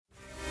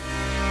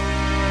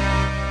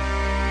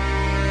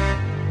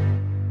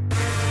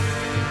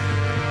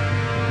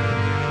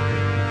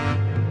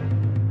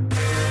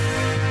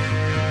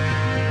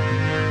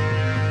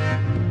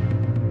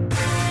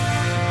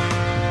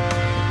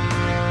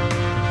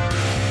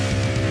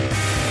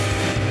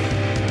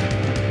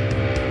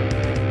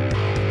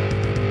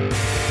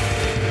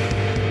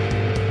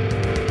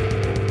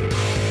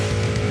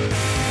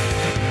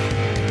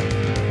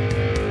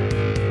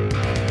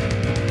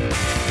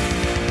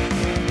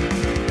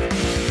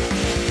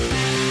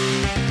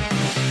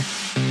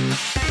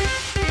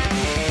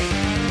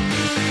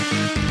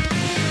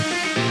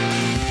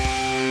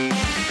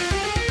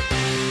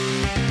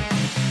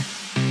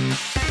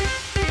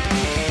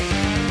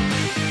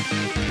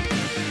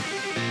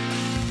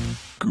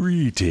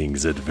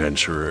Greetings,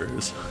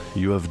 adventurers.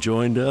 You have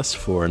joined us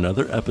for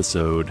another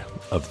episode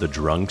of the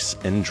Drunks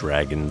and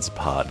Dragons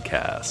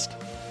podcast.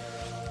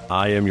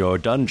 I am your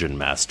dungeon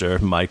master,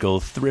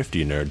 Michael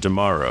Thrifty Nerd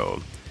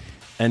Demaro,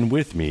 and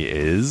with me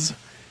is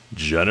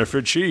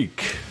Jennifer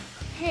Cheek.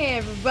 Hey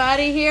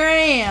everybody, here I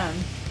am.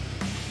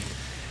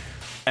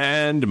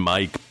 And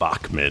Mike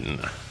Bachman.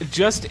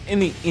 Just in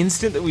the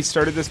instant that we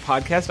started this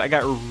podcast, I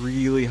got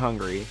really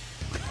hungry.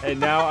 And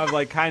now I'm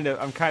like kind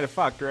of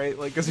fucked, right?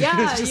 Like, cause yeah,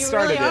 we just you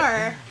started really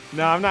are.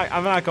 No, I'm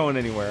not going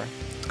anywhere.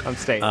 I'm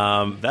staying.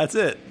 That's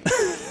it.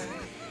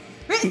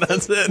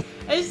 That's it.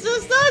 It's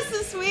just us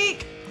this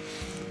week.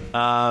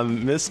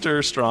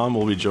 Mr. Strom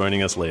will be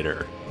joining us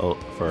later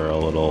for a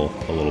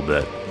little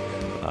bit,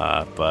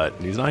 but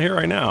he's not here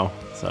right now.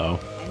 So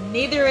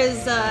neither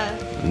is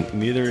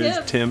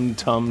Tim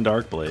Tum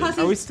Darkblade.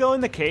 Are we still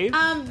in the cave?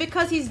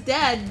 Because he's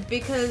dead.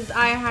 Because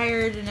I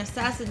hired an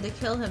assassin to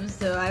kill him,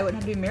 so I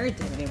wouldn't have to be married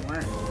to him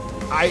anymore.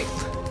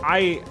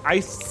 I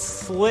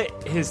slit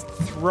his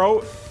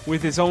throat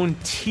with his own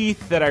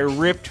teeth that I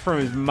ripped from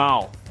his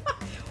mouth.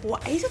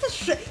 What? He's got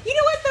the you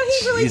know what though?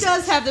 He really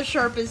does have the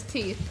sharpest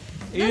teeth.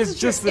 He is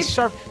just the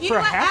sharp for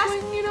a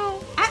halfling, you know.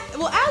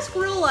 Well, ask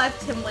real life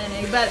Tim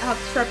Lanning about how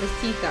sharp his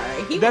teeth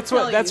are. He That's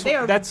will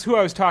tell you. That's who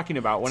I was talking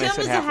about when Tim I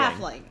said is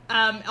halfling. a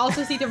halfling.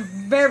 Also, his teeth are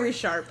very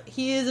sharp.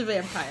 He is a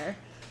vampire.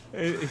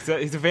 He's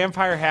a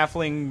vampire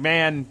halfling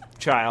man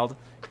child.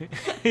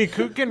 He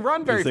can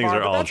run very These things far,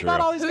 are but all that's true.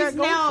 not all he's got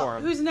going for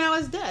him. Who's now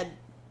is dead.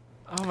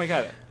 Oh my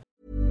god.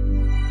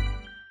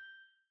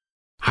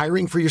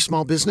 Hiring for your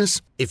small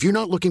business? If you're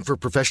not looking for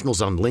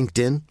professionals on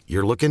LinkedIn,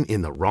 you're looking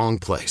in the wrong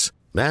place.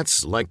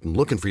 That's like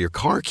looking for your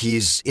car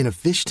keys in a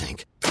fish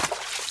tank.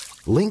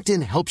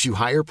 LinkedIn helps you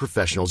hire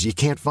professionals you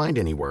can't find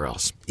anywhere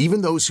else,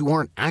 even those who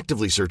aren't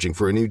actively searching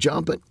for a new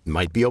job but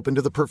might be open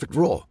to the perfect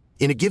role.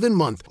 In a given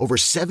month, over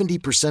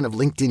 70% of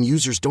LinkedIn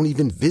users don't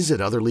even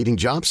visit other leading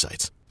job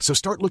sites. So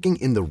start looking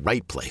in the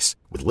right place.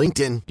 With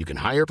LinkedIn, you can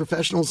hire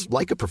professionals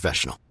like a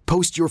professional.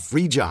 Post your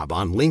free job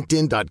on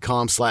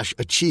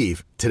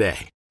linkedin.com/achieve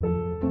today.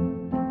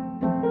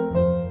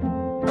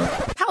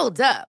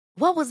 Hold up.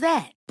 What was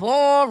that?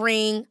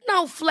 Boring.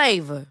 No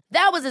flavor.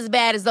 That was as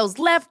bad as those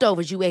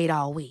leftovers you ate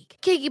all week.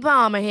 Keke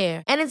Palmer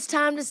here, and it's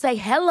time to say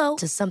hello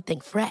to something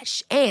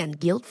fresh and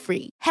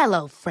guilt-free.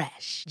 Hello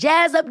Fresh.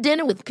 Jazz up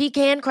dinner with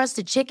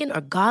pecan-crusted chicken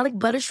or garlic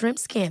butter shrimp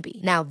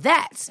scampi. Now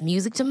that's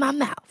music to my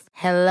mouth.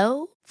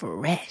 Hello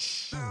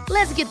Fresh.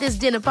 Let's get this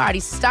dinner party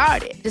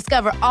started.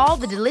 Discover all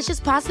the delicious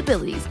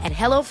possibilities at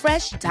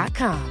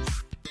hellofresh.com.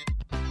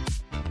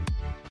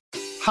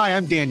 Hi,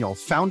 I'm Daniel,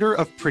 founder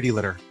of Pretty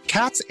Litter.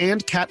 Cats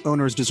and cat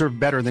owners deserve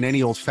better than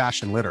any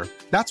old-fashioned litter.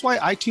 That's why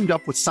I teamed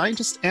up with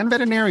scientists and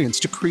veterinarians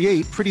to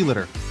create Pretty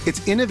Litter.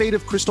 Its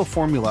innovative crystal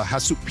formula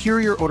has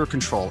superior odor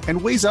control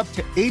and weighs up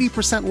to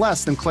 80%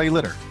 less than clay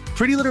litter.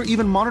 Pretty Litter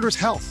even monitors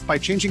health by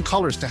changing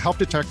colors to help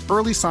detect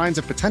early signs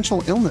of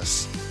potential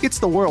illness. It's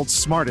the world's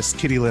smartest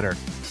kitty litter.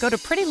 Go to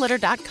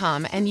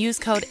prettylitter.com and use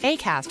code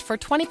ACAST for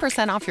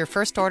 20% off your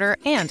first order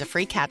and a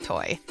free cat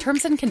toy.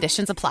 Terms and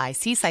conditions apply.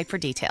 See site for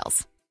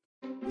details.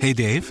 Hey,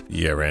 Dave.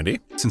 Yeah, Randy?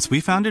 Since we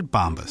founded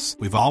Bombas,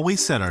 we've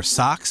always said our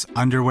socks,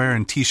 underwear,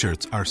 and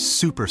T-shirts are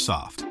super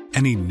soft.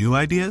 Any new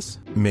ideas?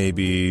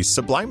 Maybe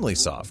sublimely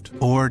soft.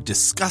 Or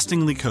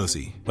disgustingly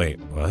cozy. Wait,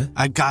 what?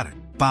 I got it.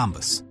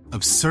 Bombas.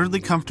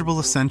 Absurdly comfortable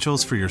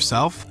essentials for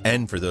yourself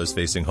and for those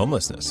facing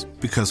homelessness.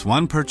 Because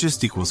one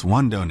purchased equals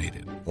one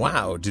donated.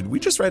 Wow, did we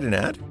just write an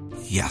ad?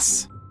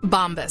 Yes.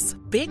 Bombas.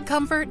 Big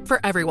comfort for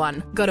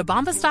everyone. Go to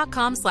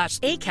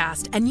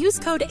bombas.com/ACAST and use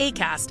code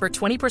ACAST for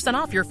 20%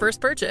 off your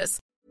first purchase.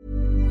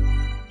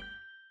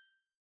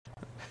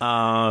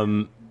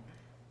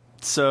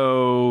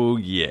 So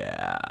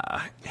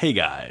yeah. Hey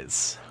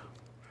guys.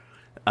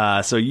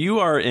 So you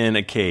are in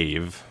a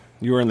cave.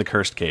 You are in the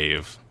cursed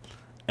cave,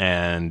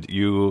 and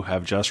you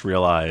have just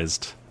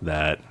realized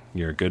that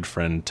your good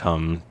friend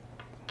Tum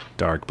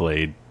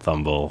Darkblade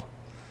Thumble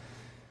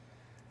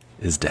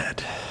is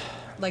dead.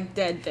 Like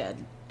dead.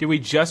 Did we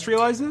just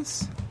realize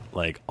this?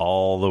 Like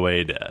all the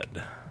way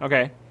dead.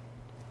 Okay.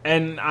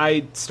 And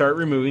I start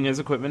removing his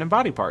equipment and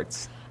body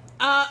parts.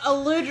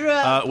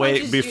 Aludra.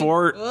 Wait,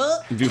 before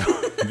you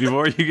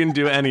can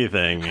do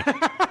anything.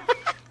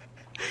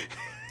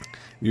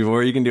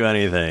 Before you can do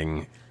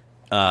anything,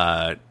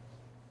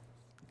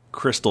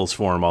 crystals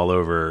form all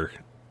over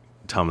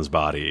Tum's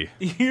body.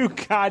 You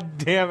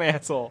goddamn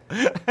asshole.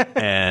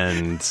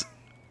 and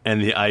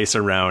the ice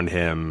around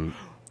him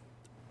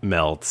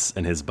melts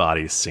and his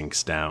body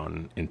sinks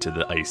down into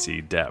the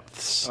icy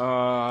depths.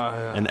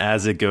 And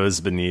as it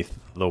goes beneath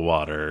the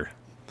water,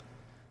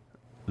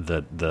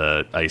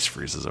 the ice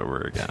freezes over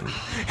again.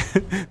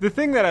 The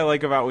thing that I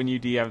like about when you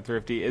DM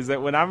Thrifty is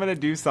that when I'm going to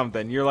do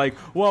something, you're like,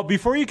 well,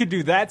 before you could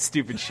do that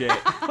stupid shit,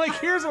 like,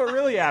 here's what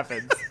really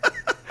happens.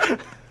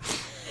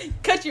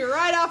 Cut you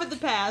right off at the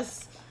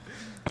pass.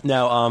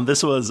 Now,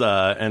 this was,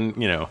 and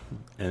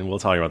we'll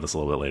talk about this a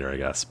little bit later, I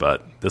guess,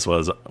 but this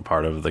was a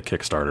part of the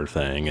Kickstarter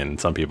thing,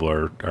 and some people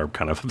are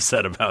kind of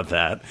upset about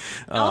that.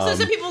 Also,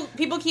 some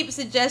people keep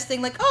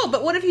suggesting, like, oh,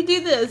 but what if you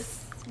do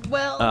this?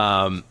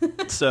 Well,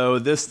 So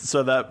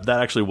that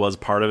actually was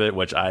part of it,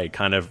 which I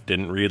kind of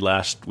didn't read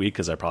last week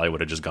because I probably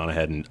would have just gone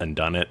ahead and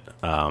done it.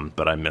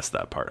 But I missed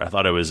that part. I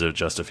thought it was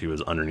just if he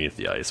was underneath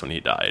the ice when he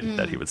died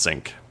that he would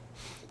sink.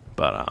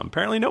 But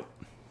apparently, nope.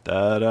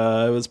 That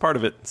was part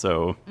of it.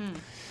 So,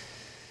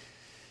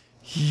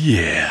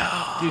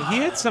 yeah. Dude, he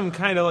had some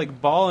kind of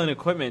like ball and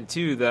equipment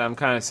too that I'm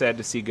kind of sad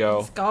to see go.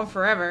 it's gone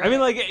forever. I mean,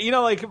 like, you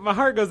know, like my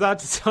heart goes out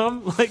to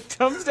Tom. Like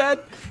Tom's dead.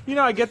 You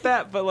know, I get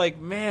that, but like,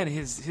 man,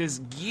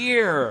 his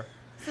gear.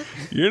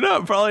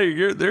 They're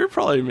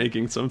probably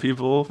making some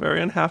people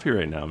very unhappy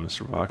right now,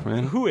 Mr.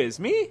 Bachman. Who is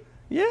me?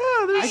 Yeah,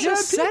 there's I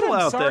just sad said people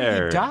I'm out sorry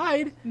there. he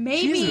died.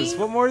 Maybe. Jesus,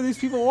 what more do these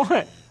people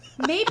want?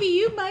 Maybe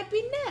you might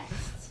be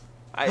next.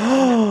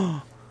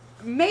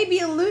 Maybe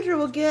Eludra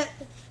will get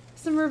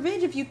some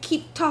revenge if you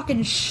keep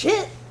talking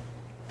shit.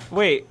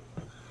 Wait.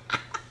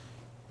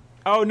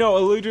 Oh no,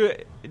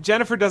 Eludra.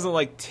 Jennifer doesn't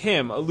like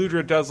Tim.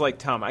 Eludra does like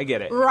Tom. I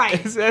get it.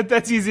 Right.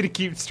 That's easy to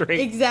keep straight.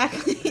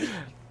 Exactly.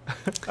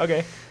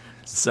 Okay.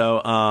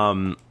 So,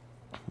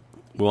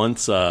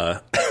 once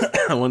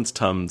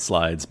Tom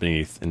slides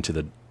beneath into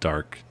the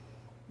dark,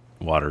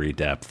 watery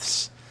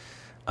depths,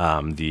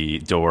 the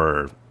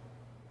door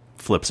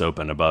flips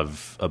open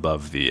above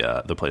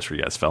the place where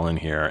you guys fell in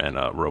here, and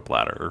a rope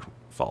ladder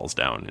falls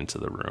down into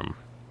the room.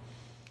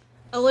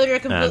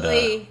 Eludra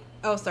completely.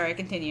 Oh, sorry.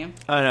 Continue.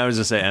 And I was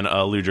just saying, and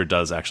Eludra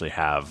does actually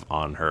have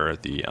on her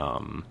the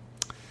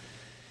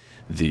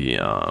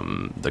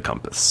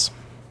compass.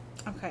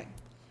 Okay.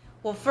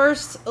 Well,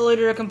 first,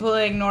 Eludra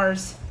completely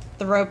ignores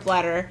the rope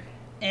ladder,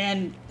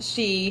 and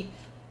she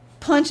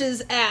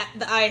punches at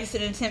the ice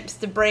and attempts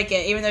to break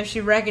it, even though she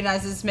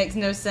recognizes this makes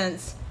no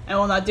sense and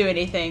will not do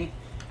anything.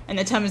 And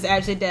the Tom is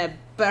actually dead,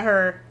 but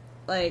her,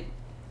 like,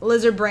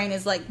 lizard brain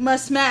is like,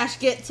 must smash,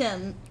 get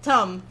Tom.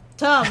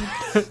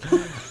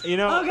 You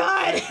know. Oh,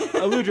 God.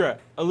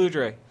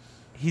 Eludra,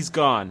 he's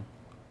gone.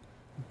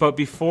 But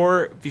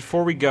before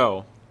we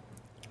go,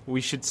 we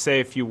should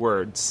say a few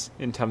words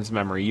in Tom's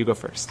memory. You go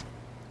first.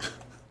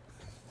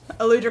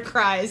 Eludra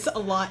cries a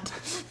lot.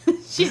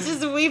 She's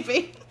just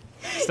weeping.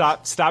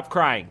 Stop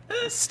crying.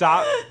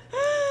 Stop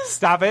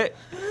it.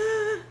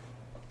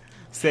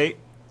 Say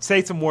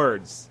some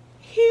words.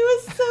 He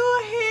was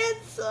so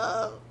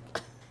handsome.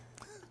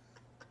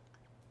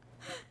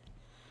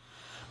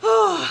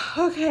 Oh,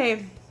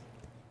 okay.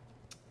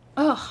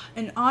 Oh,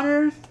 in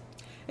honor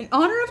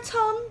of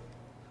Tom,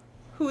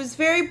 who was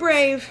very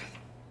brave.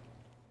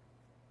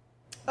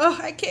 Oh,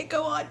 I can't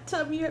go on.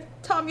 Tom, you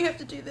have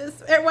to do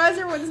this. Why is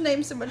everyone's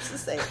name so much the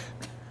same?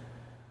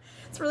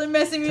 It's really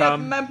messing me up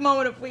in my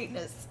moment of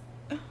weakness.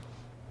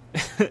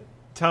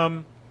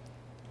 Tom,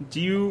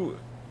 do you...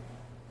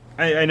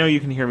 I know you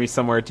can hear me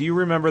somewhere. Do you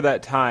remember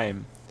that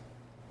time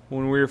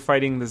when we were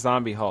fighting the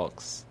zombie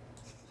Hulks?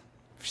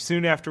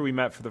 Soon after we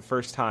met for the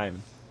first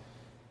time.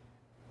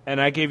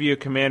 And I gave you a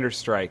commander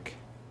strike.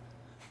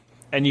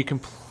 And you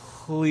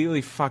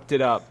completely fucked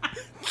it up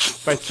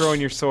by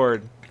throwing your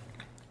sword.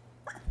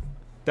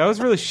 That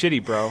was really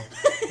shitty, bro.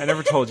 I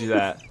never told you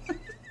that.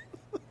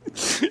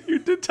 You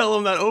did tell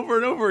him that over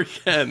and over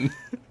again.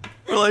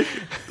 For like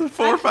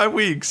 4 or 5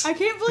 weeks. I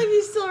can't believe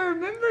you still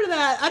remember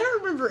that. I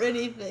don't remember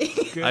anything.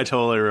 Good. I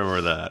totally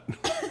remember that.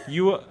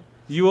 You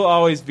will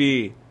always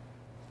be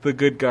the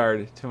good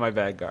guard to my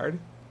bad guard.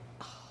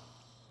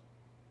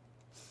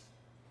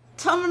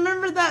 Tom,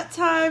 remember that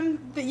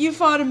time that you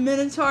fought a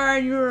Minotaur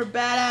and you were a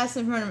badass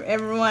in front of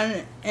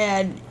everyone?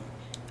 And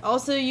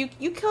also, you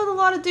killed a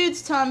lot of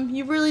dudes, Tom.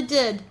 You really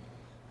did.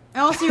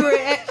 And also, you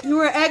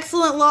were an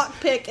excellent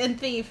lockpick and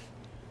thief.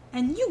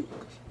 And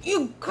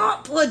you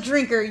got blood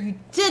drinker. You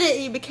did it.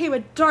 You became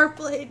a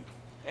Darkblade.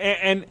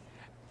 And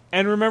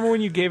remember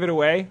when you gave it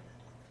away?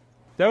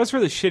 That was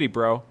really shitty,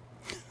 bro.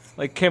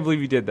 Like, can't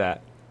believe you did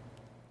that.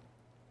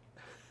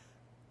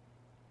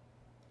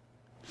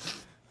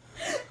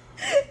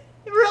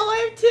 Real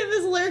life Tim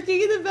is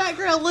lurking in the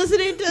background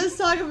listening to us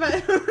talk about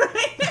it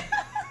right now.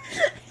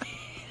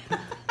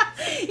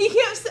 He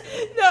kept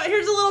no,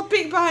 here's a little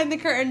peek behind the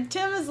curtain.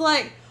 Tim is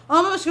like,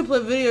 I'm just gonna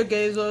play video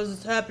games while this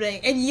is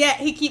happening, and yet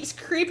he keeps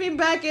creeping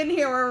back in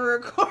here where we're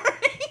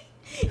recording.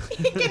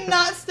 He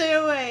cannot stay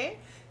away.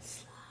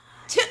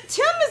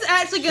 Tim is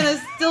actually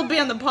gonna still be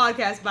on the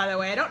podcast, by the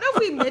way. I don't know if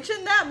we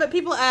mentioned that, but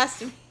people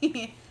asked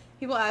me.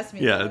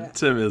 Yeah,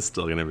 Tim is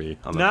still going to be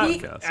on the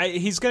podcast.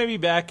 He's going to be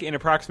back in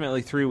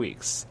approximately 3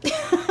 weeks. He's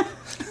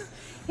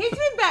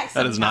been back sometime.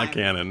 That is not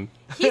canon.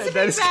 He's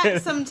been back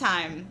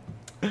sometime.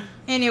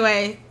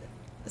 Anyway,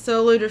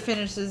 so Eludra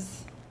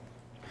finishes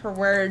her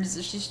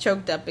words. She's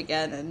choked up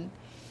again, and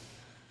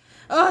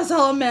it's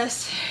all a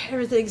mess.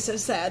 Everything's so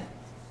sad.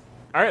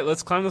 All right,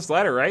 let's climb this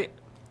ladder, right?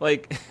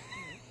 Like,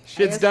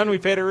 shit's done. We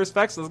paid our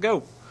respects. Let's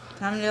go.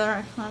 Time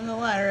to climb the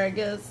ladder, I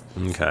guess.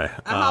 Okay.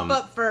 I hop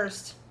up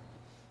first.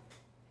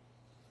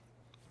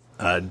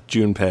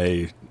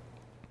 Junpei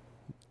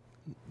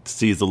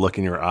sees the look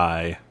in your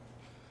eye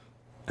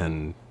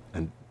and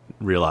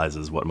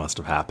realizes what must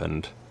have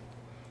happened.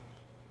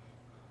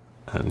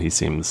 And he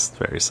seems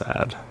very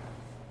sad.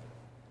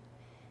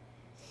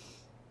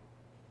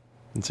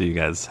 And so you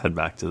guys head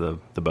back to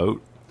the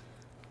boat.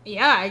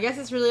 Yeah, I guess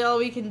it's really all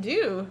we can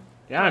do.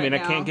 Yeah, I mean, I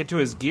can't get to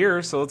his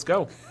gear, so let's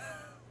go.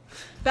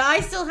 But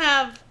I still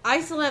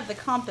have the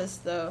compass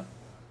though.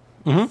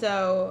 Mm-hmm.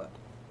 So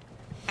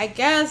I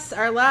guess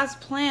our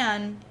last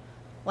plan,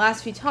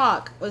 last we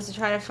talked, was to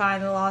try to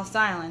find the Lost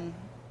Island.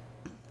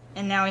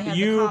 And now we have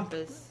the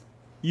compass.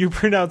 You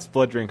pronounced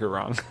Blood Drinker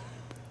wrong.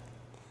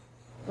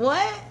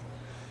 What?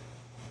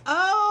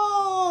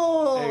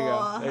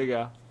 Oh! There you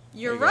go.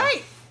 You're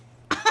right.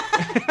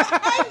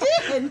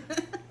 I did.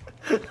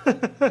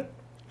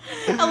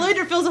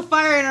 Eludra feels a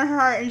fire in her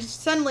heart, and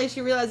suddenly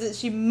she realizes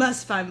she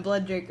must find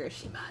Blood Drinker.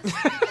 She must.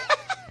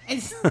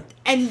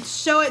 and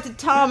show it to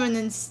Tom, and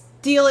then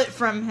steal it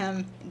from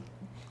him.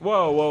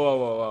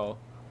 Whoa.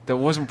 That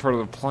wasn't part of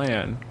the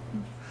plan.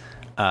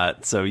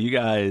 So you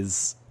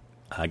guys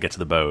get to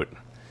the boat,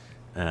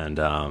 and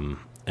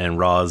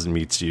Roz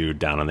meets you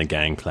down on the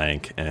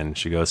gangplank, and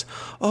she goes,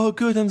 "Oh,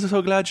 good! I'm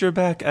so glad you're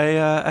back.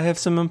 I have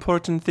some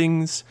important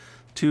things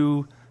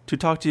to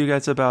talk to you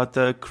guys about.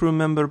 The crew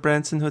member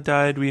Branson who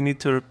died. We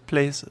need to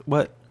replace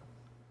what?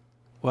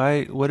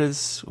 Why? What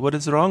is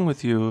wrong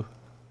with you?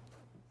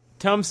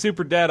 Tom's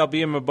super dead. I'll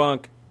be in my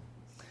bunk."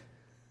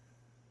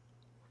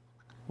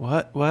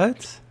 What?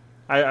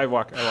 I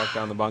walk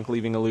down the bunk,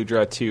 leaving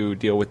Eludra to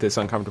deal with this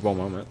uncomfortable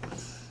moment.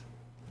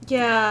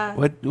 Yeah.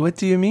 What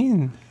do you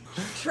mean?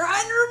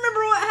 Trying to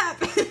remember what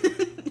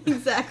happened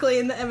exactly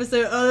in the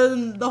episode, other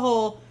than the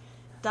whole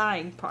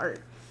dying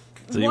part.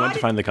 So you went to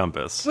find the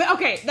compass. Wait,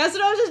 okay, that's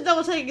what I was just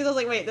double checking because I was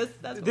like, wait,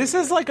 this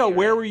is like a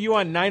where were you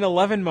on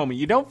 9/11 moment.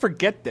 You don't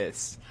forget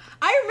this.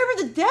 I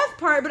remember the death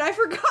part, but I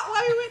forgot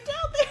why we went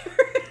down there.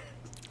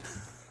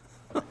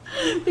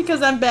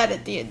 Because I'm bad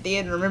at D&D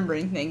and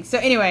remembering things. So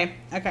anyway,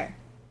 okay.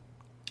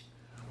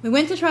 We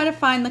went to try to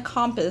find the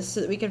compass so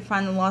that we could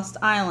find the Lost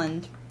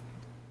Island.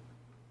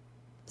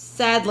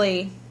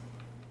 Sadly,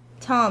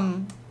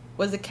 Tom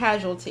was a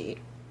casualty.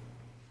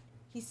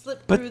 He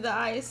slipped through the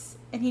ice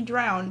and he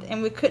drowned,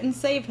 and we couldn't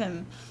save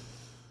him.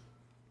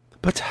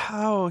 But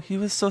how? He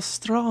was so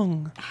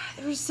strong.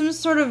 There was some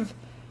sort of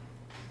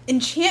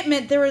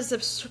enchantment. There was a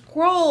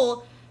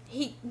scroll.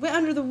 He went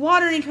under the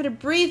water and he tried to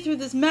breathe through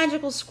this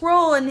magical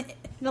scroll, and it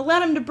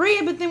allowed him to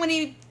breathe, but then when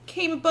he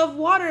came above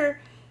water,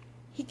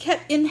 he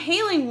kept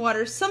inhaling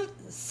water.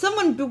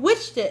 Someone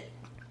bewitched it,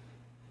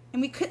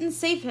 and we couldn't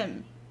save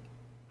him.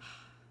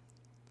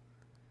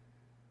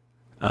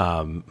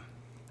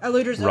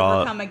 Eludra's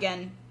overcome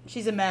again.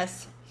 She's a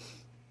mess.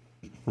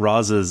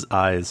 Roz's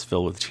eyes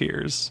fill with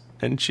tears,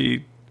 and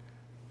she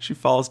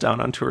falls down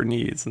onto her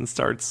knees and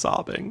starts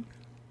sobbing.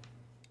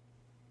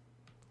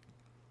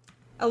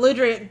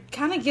 Eludra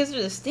kind of gives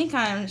her the stink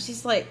eye, and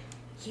she's like,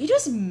 "You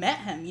just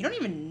met him. You don't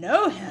even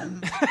know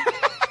him."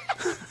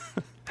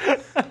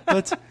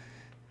 But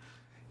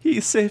he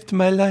saved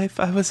my life.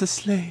 I was a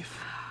slave.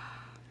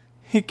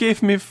 He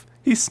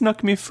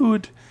snuck me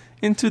food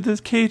into the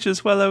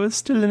cages while I was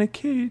still in a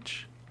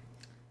cage.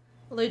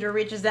 Eludra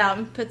reaches out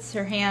and puts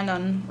her hand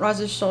on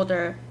Roz's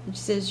shoulder, and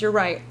she says, "You're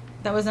right.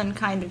 That was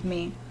unkind of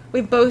me.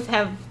 We both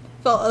have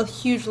felt a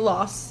huge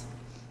loss.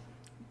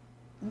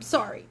 I'm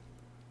sorry."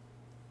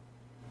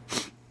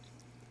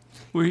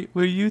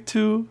 Were you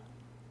two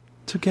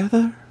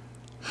together?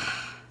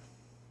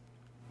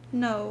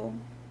 No.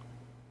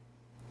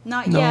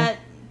 Not yet.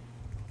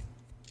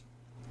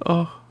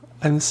 Oh,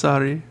 I'm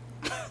sorry.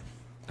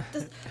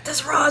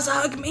 Does Roz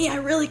hug me? I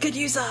really could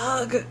use a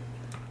hug.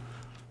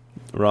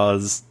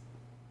 Roz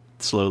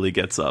slowly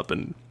gets up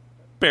and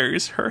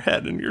buries her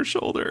head in your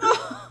shoulder.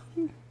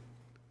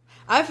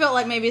 I felt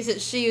like maybe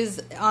since she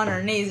was on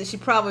her knees, that she'd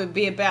probably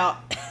be about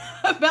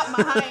my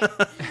height.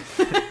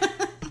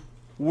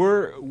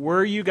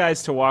 Were you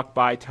guys to walk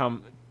by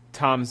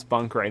Tom's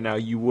bunk right now,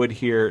 you would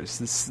hear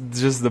just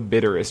the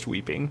bitterest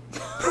weeping.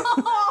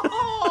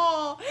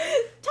 Oh,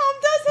 Tom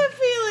does have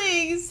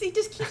feelings. He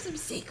just keeps them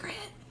secret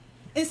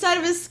inside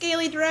of his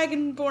scaly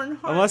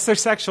dragonborn heart. Unless they're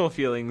sexual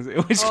feelings,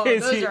 in which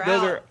case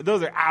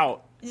those are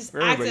out. Just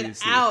for everybody acting to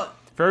see. out.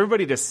 For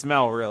everybody to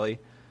smell, really.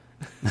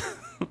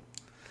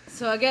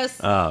 So I guess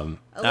after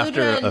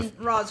Eludra and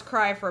Roz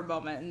cry for a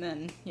moment, and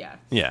then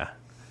Yeah.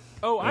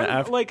 Oh,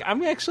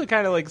 I'm actually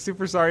kind of like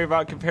super sorry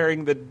about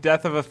comparing the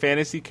death of a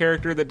fantasy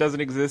character that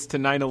doesn't exist to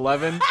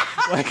 9/11.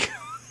 Like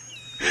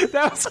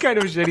that was kind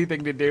of a shitty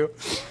thing to do.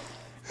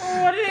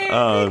 Oh, what did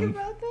I think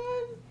about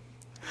that?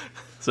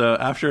 So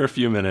after a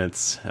few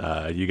minutes,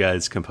 you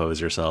guys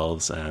compose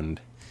yourselves, and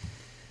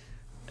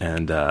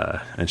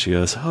she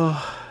goes,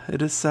 "Oh,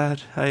 it is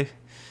sad. I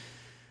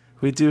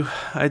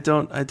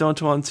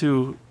don't want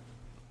to.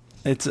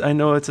 I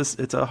know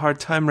it's a hard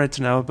time right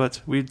now,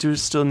 but we do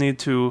still need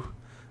to.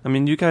 I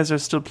mean, you guys are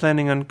still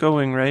planning on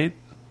going, right?"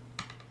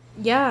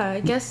 Yeah, I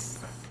guess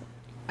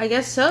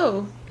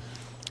so.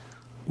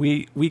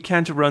 We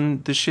can't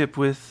run the ship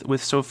with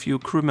so few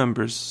crew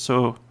members,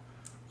 so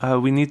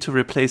we need to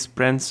replace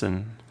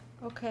Branson.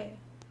 Okay.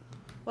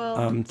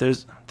 Well,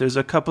 there's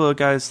a couple of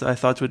guys that I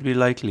thought would be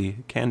likely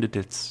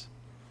candidates.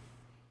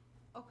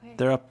 Okay.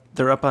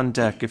 They're up on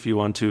deck if you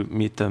want to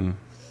meet them.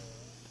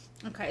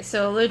 Okay,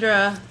 so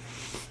Eludra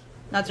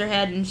nods her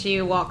head, and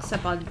she walks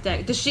up on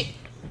deck. Does she...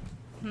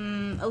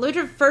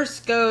 Eludra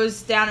first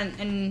goes down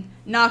and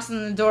knocks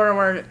on the door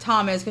where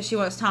Tom is, because she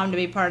wants Tom to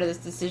be part of this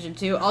decision,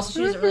 too. Also,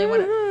 she doesn't really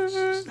want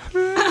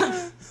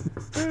to...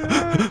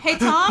 Hey,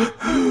 Tom?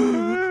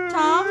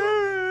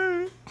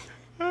 Tom?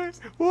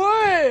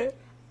 What?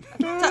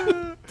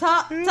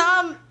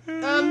 Tom,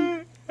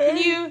 can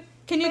you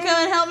come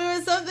and help me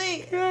with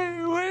something?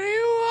 What do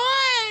you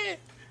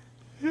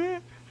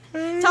want?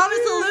 Tom,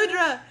 it's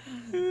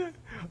Eludra.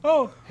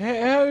 Oh,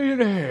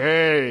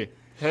 hey,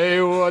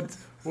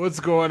 what's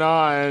going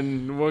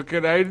on? What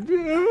can I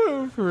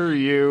do for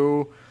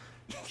you?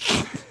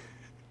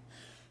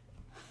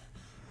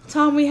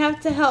 Tom, we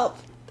have to help.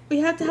 We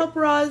have to help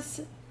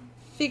Roz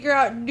figure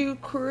out new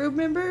crew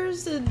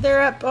members.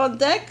 They're up on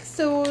deck,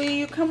 so will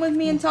you come with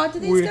me and talk to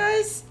these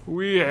guys?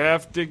 We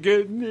have to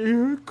get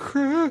new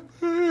crew.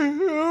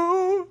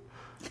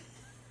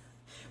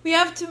 We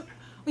have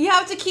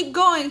to keep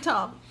going,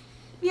 Tom.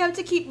 We have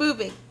to keep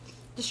moving.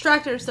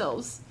 Distract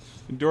ourselves.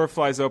 The door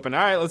flies open. All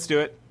right, let's do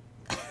it.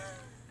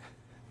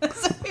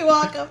 So we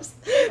walk up.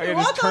 I can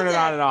just turn it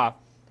on and off.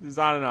 It's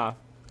on and off.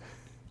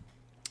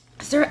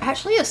 Is there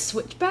actually a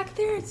switch back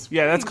there?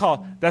 Yeah, that's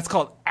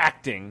called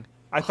acting.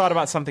 I thought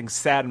about something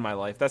sad in my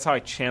life. That's how I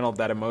channeled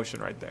that emotion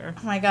right there.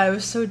 Oh my god, it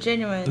was so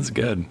genuine. That's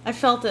good. I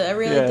felt it. I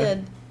really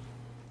did.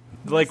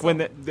 Like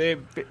when they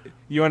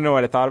you want to know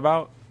what I thought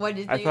about? What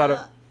did you think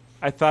about?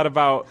 I thought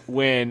about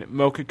when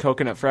mocha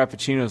coconut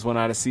frappuccinos went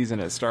out of season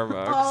at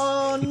Starbucks.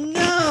 Oh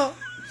no.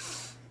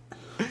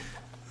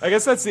 I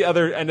guess that's the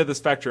other end of the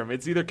spectrum.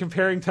 It's either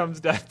comparing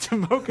Tom's death to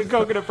mocha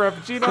coconut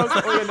frappuccinos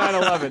or the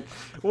 9/11.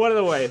 One of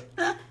the way.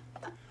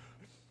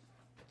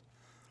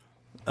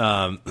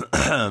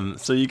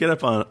 So you get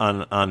up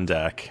on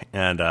deck,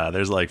 and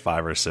there's like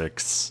 5 or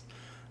 6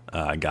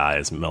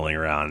 guys milling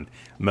around.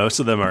 Most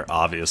of them are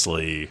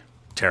obviously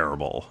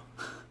terrible,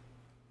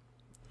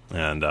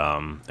 and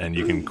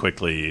you can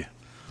quickly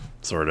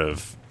sort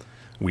of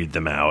weed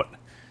them out.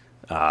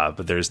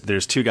 But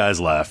there's 2 guys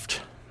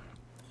left,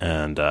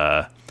 and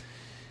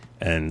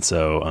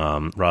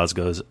so Roz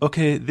goes,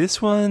 okay,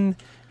 this one,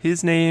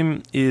 his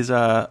name is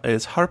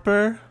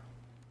Harper,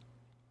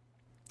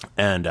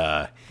 and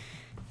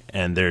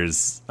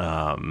there's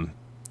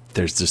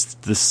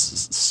just this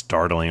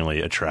startlingly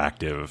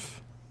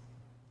attractive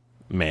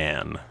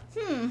man.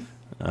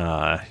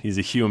 He's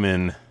a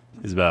human.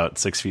 He's about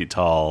 6 feet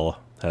tall.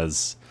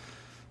 Has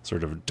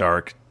sort of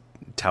dark,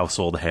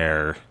 tousled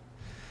hair.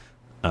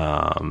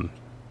 And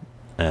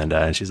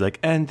she's like,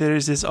 and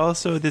there's this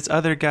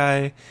other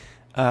guy.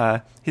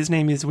 His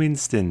name is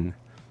Winston,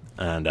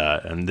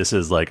 and this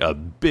is like a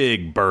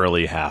big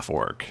burly half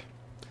orc.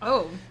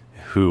 Oh.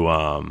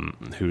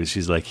 Who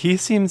she's like, he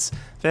seems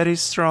very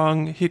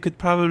strong. He could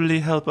probably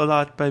help a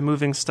lot by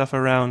moving stuff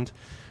around.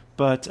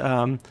 But,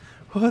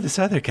 this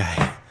other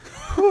guy.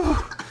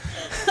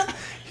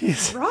 He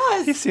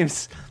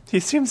seems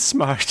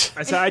smart.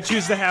 I said I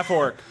choose the half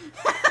orc.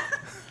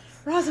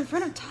 Roz in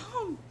front of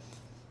Tom.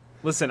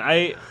 Listen,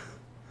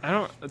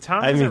 Tom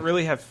doesn't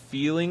really have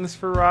feelings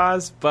for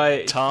Roz,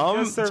 but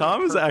Tom is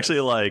actually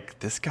like,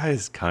 this guy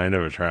is kind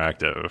of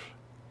attractive.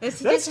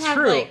 That's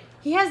true.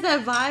 He has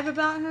that vibe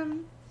about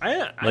him.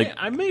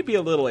 I may be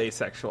a little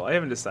asexual. I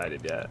haven't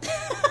decided yet.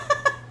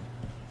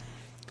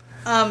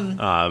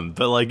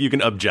 But like you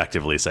can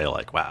objectively say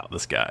like, wow,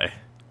 this guy.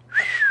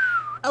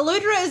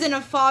 Eludra is in a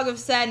fog of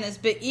sadness,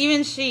 but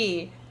even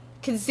she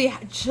can see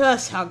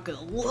just how good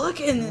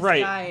looking this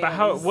guy is.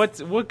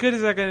 But what good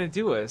is that going to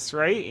do us,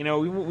 right? You know,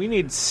 we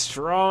need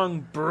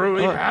strong,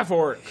 burly half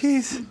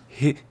orcs.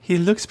 He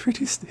looks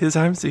pretty. His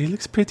arms. He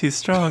looks pretty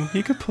strong.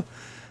 He could pull.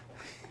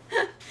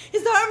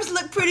 His arms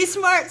look pretty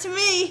smart to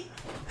me.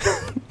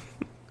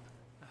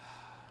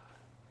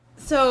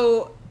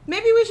 So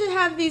maybe we should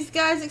have these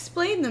guys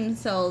explain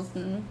themselves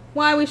and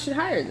why we should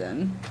hire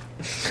them.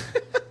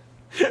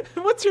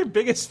 What's your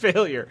biggest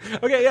failure?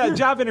 Okay, yeah,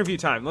 job interview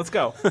time. Let's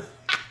go.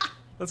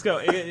 Let's go.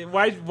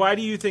 Why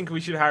do you think we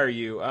should hire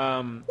you?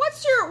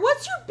 What's your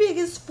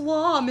biggest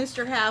flaw,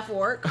 Mr. Half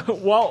Orc?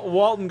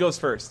 Walton goes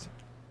first.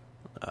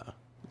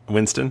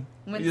 Winston?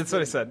 That's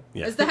what I said.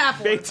 Yeah. It's the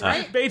Half Orc,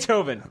 right?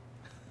 Beethoven.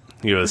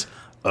 He goes,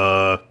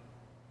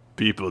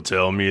 people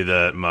tell me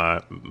that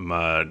my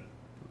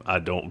I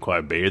don't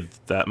quite bathe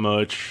that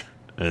much,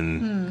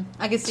 and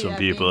I can see some that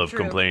people being have true.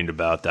 complained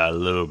about that a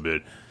little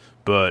bit.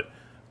 But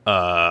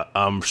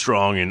I'm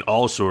strong in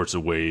all sorts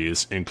of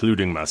ways,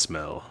 including my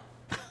smell.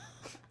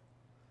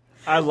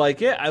 I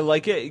like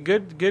it.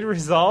 Good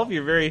resolve.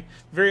 You're very,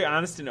 very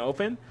honest and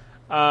open.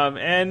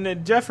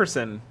 And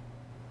Jefferson.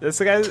 That's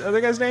the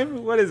other guy's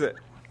name? What is it?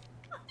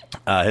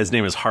 His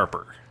name is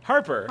Harper.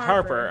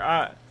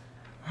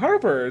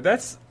 Harper,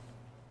 that's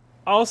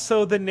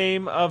also the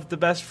name of the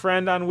best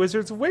friend on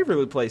Wizards of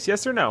Waverly Place,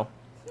 yes or no?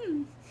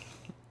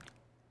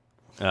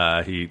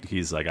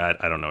 He's like, I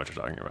don't know what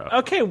you're talking about.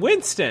 Okay,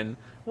 Winston,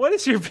 what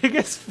is your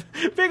biggest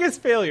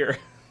failure?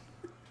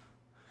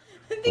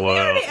 I think we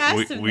already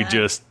asked him we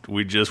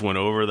that. just went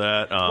over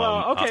that.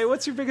 Okay,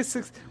 what's your biggest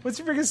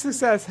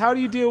success? How do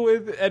you deal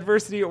with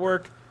adversity at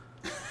work?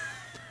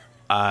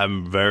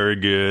 I'm very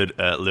good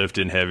at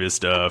lifting heavy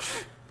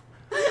stuff.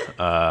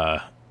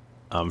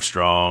 I'm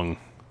strong.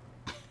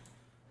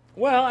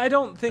 Well, I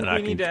don't think And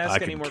we need to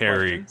ask any more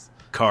carry questions.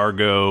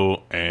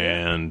 cargo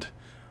and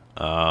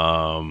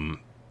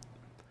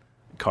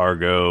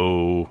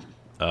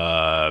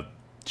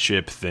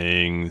ship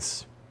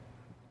things.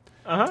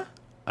 Uh-huh.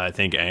 I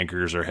think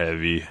anchors are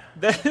heavy.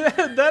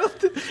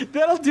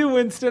 That'll do,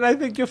 Winston. I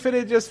think you'll fit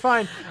in just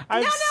fine.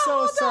 I'm so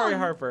hold sorry, on.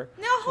 Harper.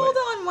 Now hold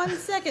on 1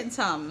 second,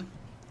 Tom.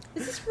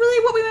 Is this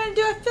really what we want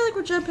to do? I feel like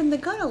we're jumping the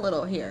gun a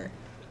little here.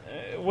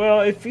 Well,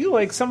 I feel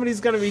like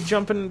somebody's going to be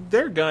jumping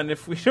their gun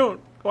if we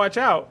don't watch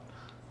out.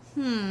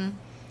 I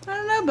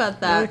don't know about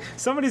that.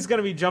 Somebody's going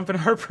to be jumping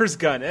Harper's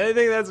gun. I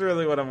think that's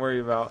really what I'm worried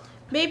about.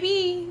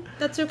 Maybe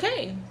that's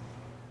okay.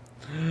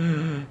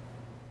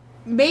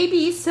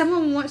 Maybe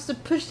someone wants to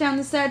push down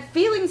the sad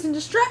feelings and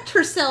distract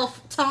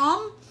herself,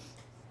 Tom.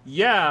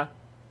 Yeah,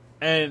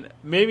 and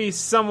maybe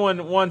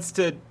someone wants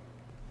to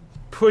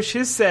push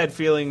his sad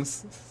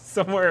feelings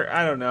somewhere.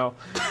 I don't know.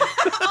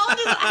 Oh,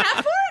 does that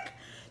work?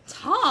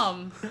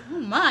 Tom, oh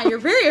my, you're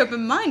very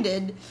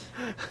open-minded.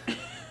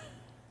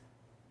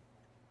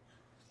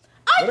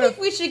 I think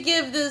we should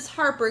give this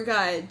Harper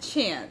guy a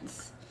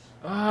chance.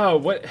 Oh,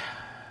 what?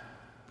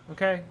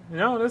 Okay,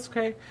 no, that's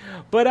okay.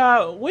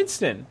 But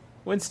Winston.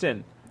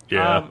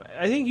 Yeah.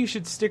 I think you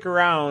should stick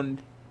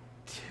around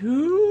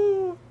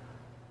to.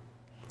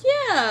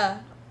 Yeah.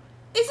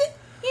 Is it,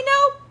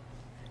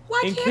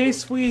 why In can't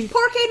case we-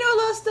 Porque no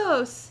los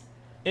dos.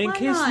 In Why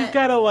case not? you've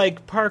got to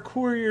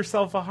parkour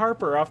yourself a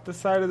Harper off the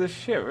side of the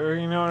ship, or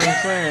you know what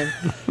I'm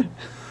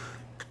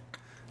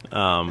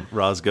saying?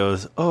 Roz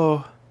goes,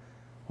 "Oh,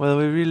 well,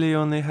 we really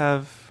only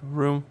have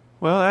room.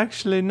 Well,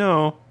 actually,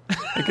 no.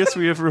 I guess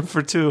we have room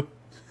for two."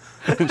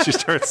 And she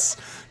starts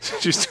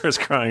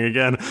crying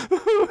again.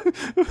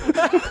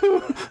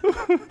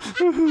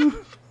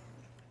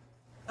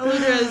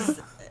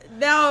 Eludra's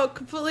now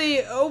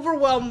completely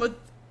overwhelmed with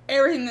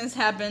everything that's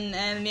happened,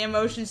 and the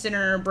emotion center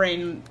in her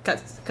brain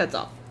cuts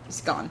off. It's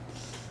gone.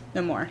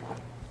 No more.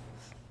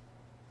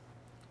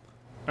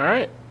 All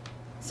right.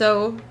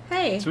 So,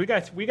 hey. So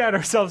we got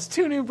ourselves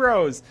two new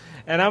bros,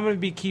 and I'm going to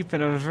be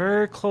keeping a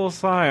very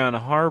close eye on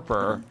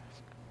Harper.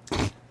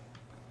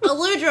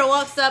 Eludra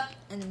walks up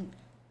and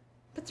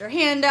puts her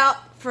hand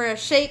out for a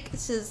shake.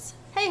 Says,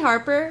 "Hey,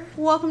 Harper,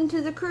 welcome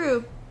to the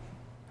crew."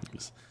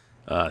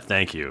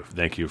 Thank you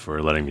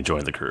for letting me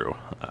join the crew.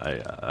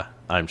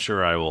 I'm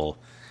sure I will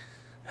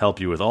help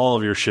you with all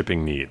of your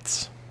shipping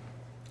needs.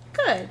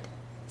 Good.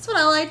 That's what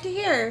I like to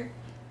hear.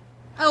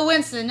 Oh,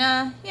 Winston,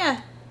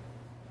 yeah.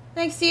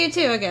 Thanks to you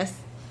too, I guess.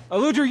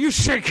 Eludra, you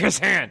shake his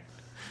hand.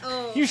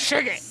 Oh, You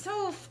shake it.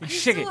 You're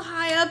shake so it.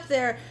 high up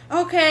there.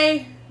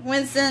 Okay,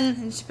 Winston,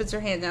 and she puts her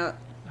hand out.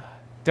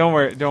 Don't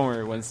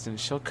worry, Winston.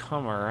 She'll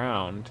come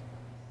around.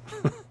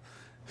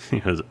 He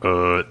goes,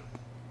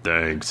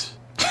 thanks.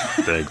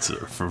 Thanks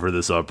for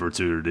this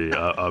opportunity.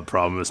 I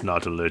promise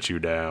not to let you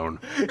down.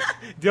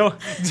 Don't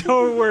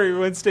worry,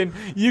 Winston.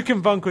 You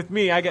can bunk with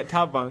me. I get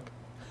top bunk.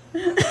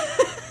 All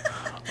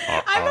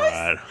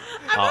right.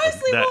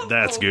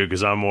 That's good,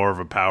 because I'm more of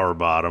a power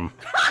bottom.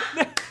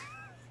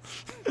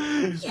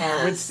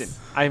 Yes. Winston,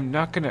 I am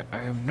not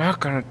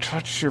gonna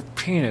touch your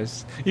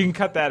penis. You can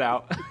cut that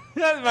out.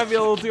 That might be a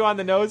little too on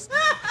the nose.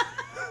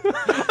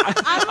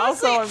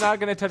 I'm not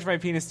gonna touch my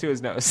penis to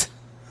his nose.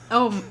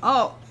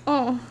 Oh.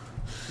 A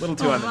little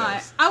too on the My.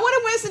 nose. I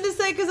wanted Winston to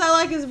say because I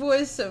like his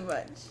voice so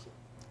much.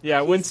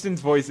 Yeah,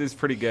 Winston's voice is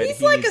pretty good. He's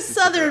He like a needs to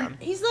stick southern. around.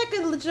 He's like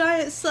a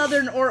giant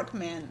southern orc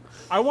man.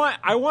 I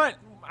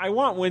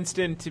want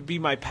Winston to be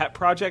my pet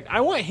project.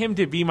 I want him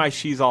to be my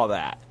she's all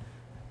that.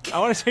 I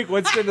want to take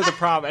Winston to the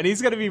prom, and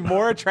he's going to be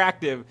more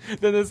attractive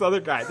than this other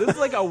guy. This is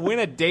like a win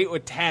a date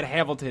with Tad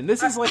Hamilton.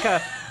 This is like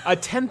a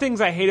 10 Things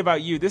I Hate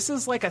About You. This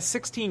is like a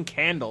 16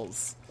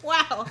 Candles.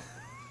 Wow.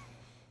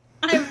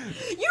 You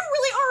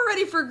really are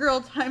ready for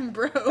girl time,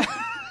 bro.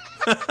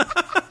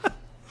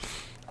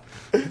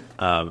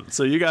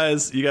 So you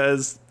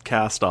guys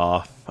cast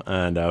off,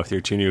 and with your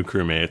two new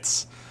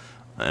crewmates,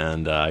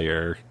 and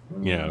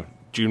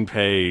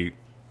Junpei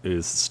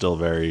is still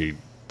very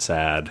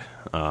sad.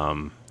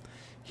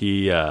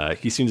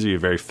 He seems to be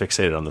very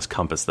fixated on this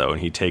compass, though, and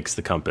he takes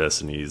the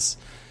compass and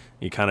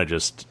he kind of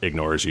just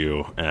ignores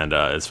you and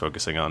is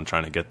focusing on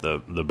trying to get the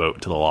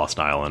boat to the Lost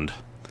Island.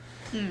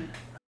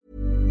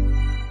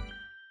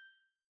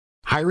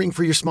 Hiring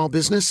for your small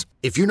business?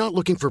 If you're not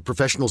looking for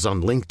professionals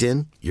on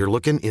LinkedIn, you're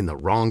looking in the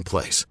wrong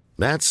place.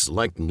 That's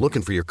like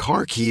looking for your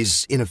car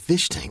keys in a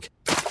fish tank.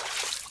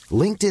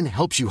 LinkedIn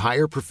helps you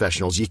hire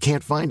professionals you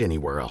can't find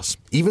anywhere else,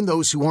 even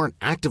those who aren't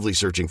actively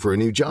searching for a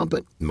new job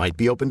but might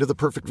be open to the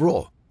perfect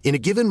role. In a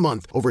given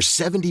month, over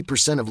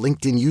 70% of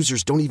LinkedIn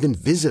users don't even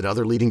visit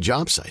other leading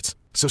job sites.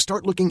 So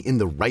start looking in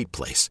the right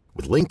place.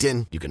 With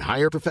LinkedIn, you can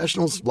hire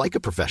professionals like a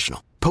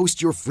professional.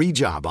 Post your free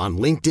job on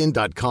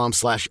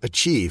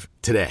linkedin.com/achieve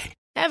today.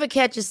 Ever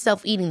catch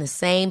yourself eating the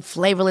same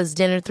flavorless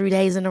dinner 3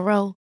 days in a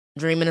row?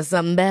 Dreaming of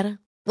something better?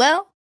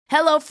 Well,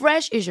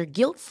 HelloFresh is your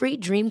guilt-free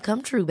dream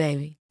come true,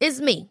 baby. It's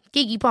me,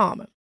 Keke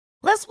Palmer.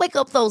 Let's wake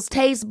up those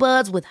taste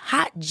buds with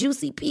hot,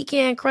 juicy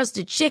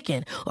pecan-crusted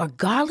chicken or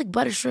garlic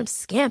butter shrimp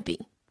scampi.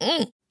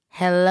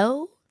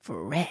 Hello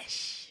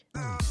Fresh.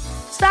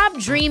 Stop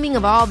dreaming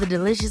of all the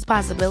delicious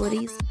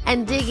possibilities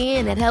and dig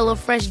in at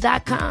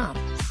HelloFresh.com.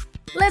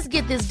 Let's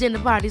get this dinner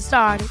party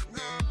started.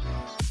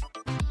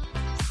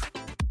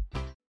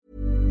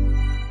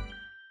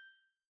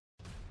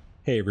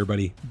 Hey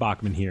everybody,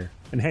 Bachman here.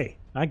 And hey,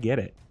 I get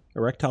it.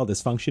 Erectile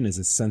dysfunction is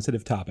a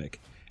sensitive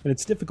topic, and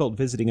it's difficult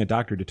visiting a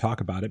doctor to talk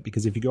about it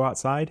because if you go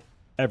outside,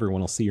 everyone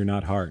will see you're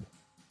not hard.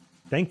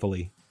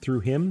 Thankfully,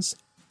 through HIMS,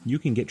 you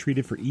can get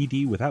treated for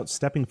ED without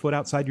stepping foot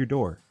outside your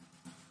door.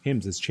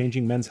 HIMS is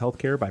changing men's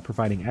healthcare by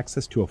providing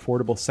access to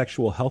affordable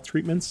sexual health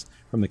treatments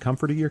from the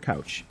comfort of your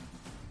couch.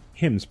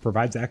 HIMS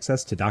provides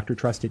access to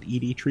doctor-trusted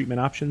ED treatment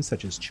options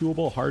such as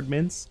chewable hard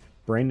mints,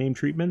 brand name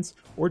treatments,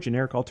 or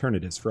generic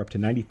alternatives for up to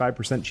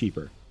 95%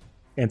 cheaper.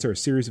 Answer a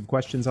series of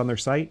questions on their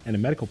site, and a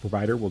medical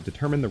provider will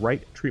determine the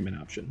right treatment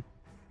option.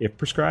 If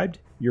prescribed,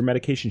 your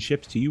medication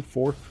ships to you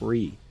for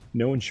free,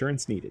 no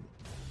insurance needed.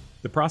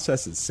 The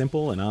process is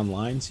simple and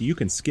online, so you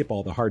can skip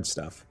all the hard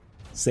stuff.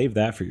 Save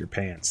that for your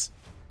pants.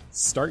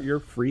 Start your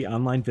free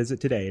online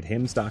visit today at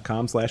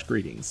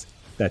hims.com/greetings.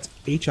 That's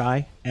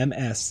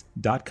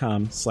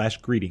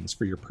HIMS.com/greetings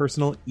for your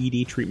personal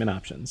ED treatment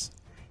options.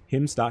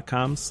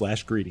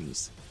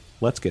 hims.com/greetings.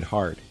 Let's get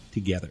hard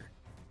together.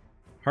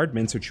 Hard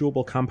mints are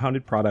chewable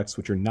compounded products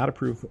which are not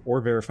approved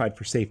or verified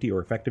for safety or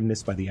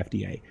effectiveness by the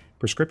FDA.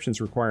 Prescriptions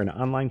require an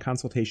online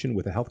consultation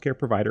with a healthcare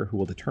provider who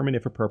will determine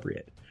if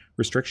appropriate.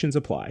 Restrictions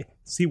apply.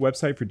 See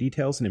website for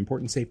details and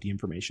important safety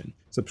information.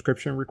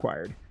 Subscription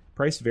required.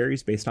 Price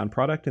varies based on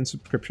product and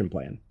subscription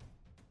plan.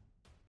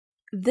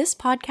 This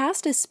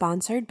podcast is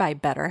sponsored by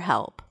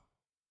BetterHelp.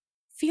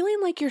 Feeling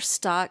like you're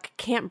stuck,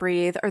 can't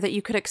breathe, or that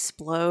you could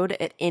explode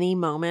at any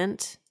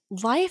moment?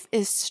 Life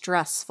is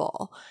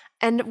stressful.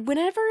 And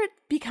whenever it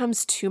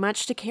becomes too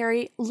much to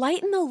carry,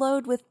 lighten the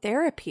load with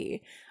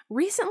therapy.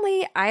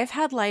 Recently, I've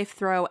had life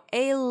throw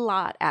a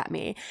lot at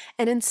me,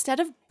 and instead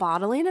of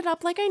bottling it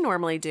up like I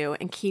normally do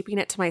and keeping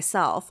it to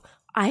myself,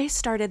 I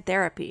started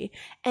therapy,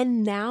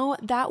 and now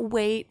that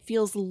weight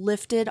feels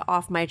lifted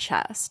off my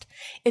chest.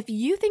 If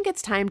you think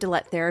it's time to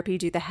let therapy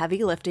do the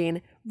heavy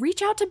lifting,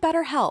 reach out to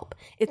BetterHelp.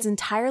 It's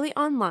entirely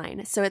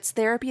online, so it's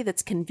therapy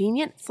that's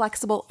convenient,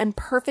 flexible, and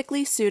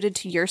perfectly suited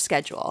to your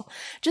schedule.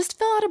 Just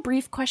fill out a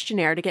brief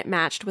questionnaire to get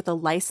matched with a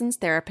licensed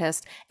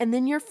therapist, and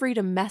then you're free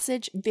to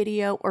message,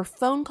 video, or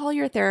phone call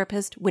your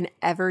therapist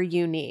whenever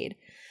you need.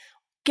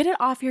 Get it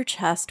off your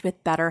chest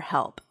with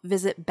BetterHelp.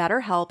 Visit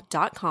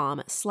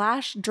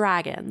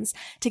betterhelp.com/dragons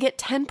to get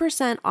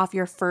 10% off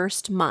your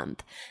first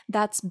month.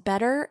 That's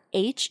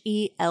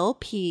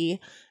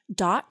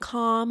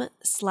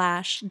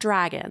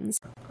betterhelp.com/dragons.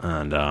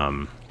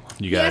 And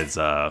you guys,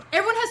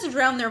 everyone has to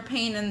drown their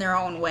pain in their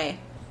own way.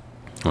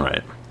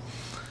 right?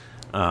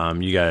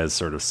 You guys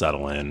sort of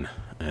settle in,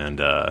 and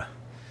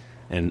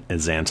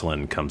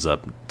Xantolin comes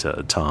up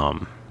to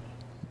Tom.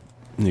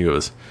 And he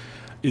goes,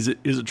 "Is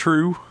it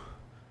true?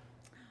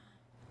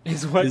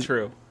 Is what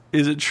true?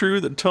 Is it true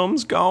that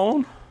Tom's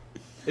gone?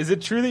 Is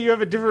it true that you have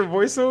a different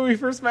voice than when we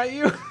first met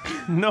you?"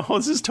 No,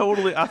 this is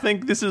totally... I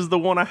think this is the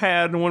one I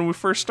had when we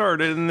first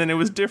started, and then it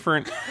was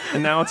different,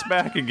 and now it's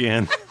back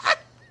again.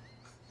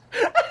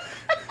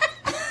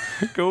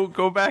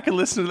 Go back and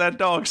listen to that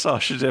dog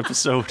sausage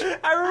episode.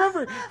 I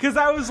remember, because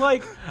I was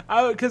like,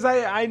 I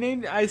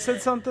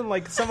said something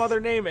like some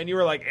other name, and you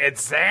were like,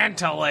 "It's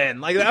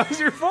Xantolin." Like, that was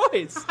your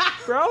voice,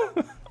 bro.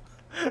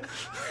 I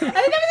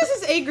think this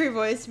is angry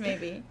voice,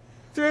 maybe.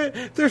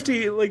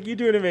 Thrifty, like, you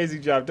do an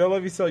amazing job. Don't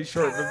let me sell you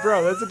short, but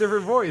bro, that's a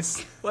different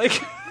voice.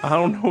 Like, I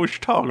don't know what you're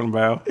talking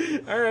about.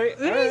 all right.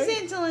 Maybe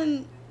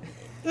Xantolin.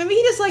 Maybe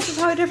he just likes to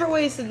talk different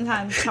ways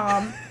sometimes,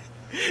 Tom.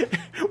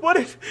 What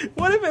if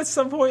at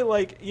some point,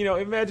 like, you know,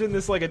 imagine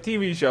this like a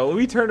TV show.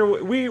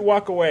 We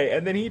walk away,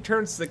 and then he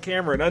turns to the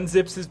camera and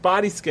unzips his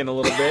body skin a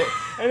little bit,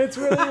 and it's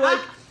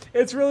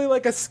really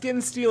like a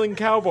skin stealing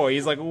cowboy.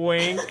 He's like,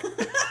 wink.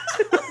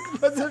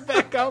 Puts it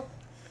back up.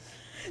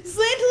 Xantolin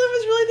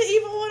was really the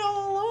evil one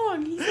all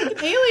along. He's like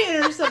an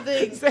alien or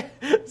something.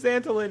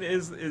 Xantolin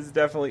is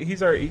definitely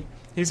he's our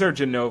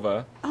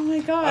Genova. Oh my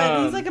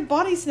god, he's like a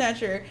body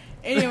snatcher.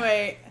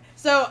 Anyway,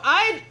 so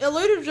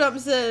Elusive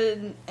jumps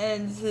in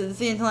and says,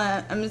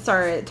 Xantolin, I'm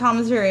sorry, Tom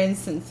is very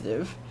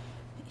insensitive.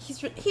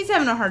 He's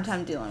having a hard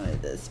time dealing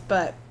with this,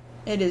 but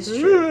it is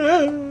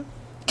true.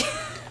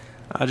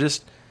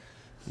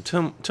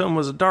 Tom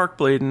was a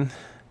Darkblade,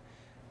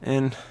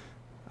 and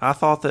I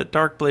thought that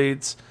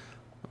Darkblades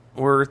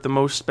were the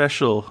most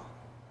special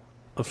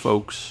of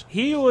folks.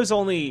 He was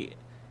only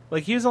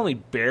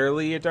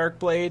barely a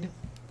Darkblade.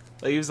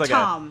 Like, he was like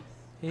Tom.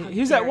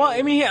 He's that one.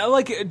 I mean,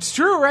 like, it's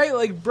true, right?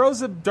 Like,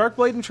 bro's a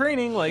Darkblade in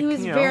training. Like, he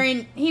was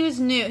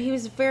new. He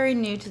was very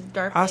new to the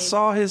Darkblade. I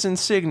saw his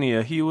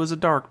insignia. He was a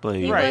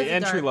Darkblade. Right,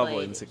 entry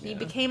level insignia. He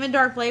became a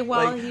Darkblade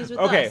while he was with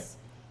us.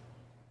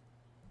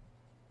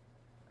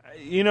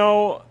 You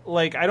know,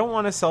 like, I don't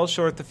want to sell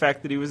short the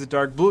fact that he was a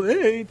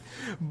Darkblade,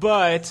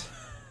 but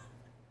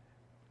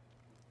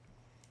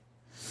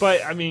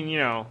I mean, you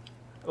know,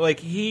 Like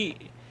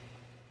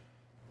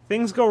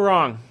things go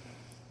wrong.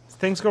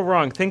 Think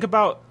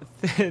about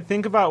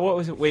what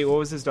was it? Wait, what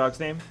was his dog's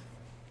name?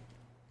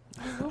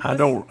 I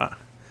don't.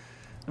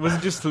 Was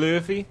it just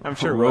Fluffy? I'm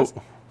sure it was.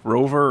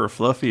 Rover or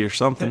Fluffy or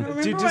something.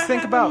 Remember Dude, just what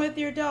think happened about- with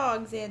your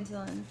dogs,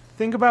 Antolin.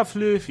 Think about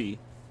Fluffy.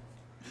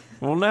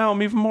 Well, now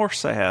I'm even more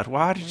sad.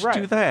 Why did you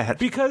do that?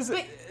 Because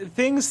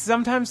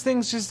sometimes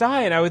things just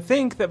die, and I would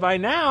think that by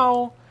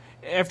now,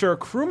 after a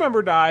crew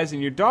member dies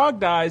and your dog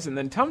dies and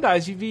then Tom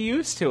dies, you'd be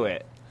used to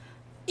it.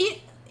 You know,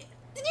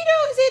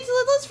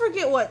 Antolin, let's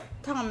forget what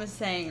Tom is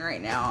saying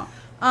right now.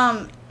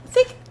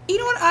 You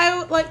know what I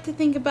would like to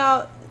think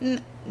about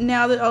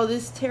now that all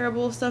this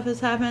terrible stuff has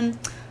happened?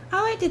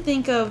 I like to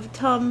think of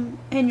Tom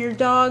and your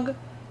dog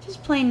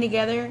just playing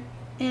together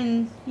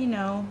in, you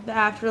know, the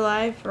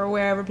afterlife or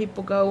wherever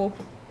people go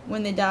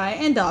when they die.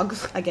 And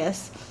dogs, I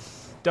guess.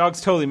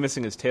 Dog's totally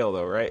missing his tail,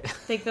 though, right?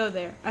 They go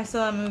there. I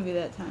saw a movie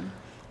that time.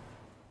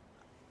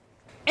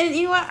 And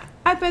you know what?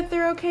 I bet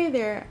they're okay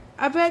there.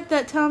 I bet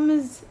that Tom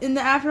is in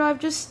the afterlife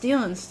just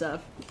stealing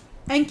stuff.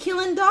 And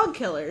killing dog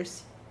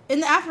killers. In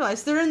the afterlife.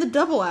 So they're in the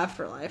double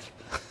afterlife.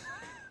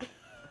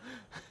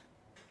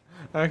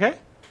 Okay.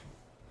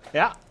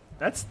 Yeah,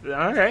 that's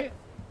all right.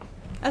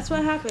 That's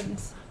what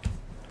happens.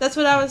 That's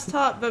what I was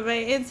taught by my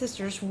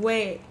ancestors.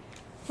 Wait,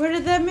 where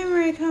did that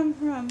memory come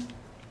from?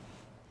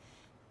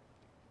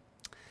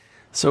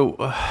 So,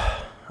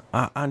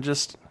 I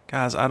just,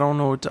 guys, I don't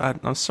know what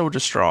I'm so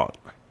distraught.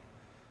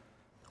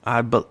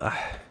 I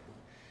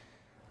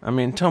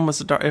mean, Tom was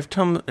if a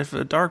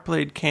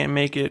Darkblade can't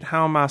make it,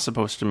 how am I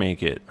supposed to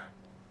make it?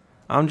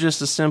 I'm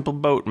just a simple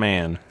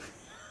boatman.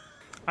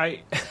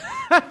 A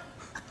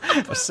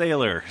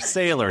sailor,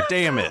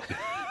 damn it.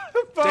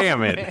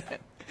 Damn it.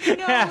 No.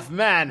 Half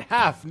man,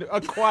 half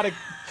aquatic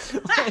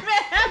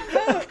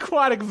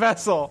aquatic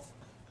vessel.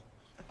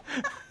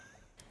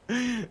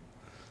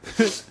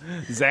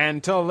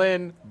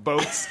 Xantolin,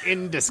 boats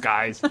in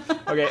disguise.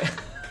 Okay.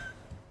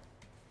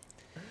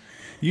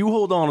 You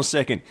hold on a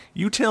second.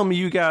 You tell me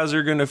you guys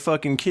are gonna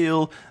fucking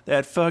kill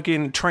that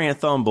fucking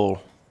Tranthumble.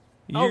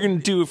 You're gonna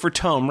do it for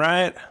Tom,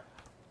 right?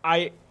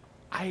 I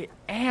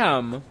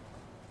am.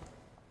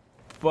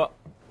 But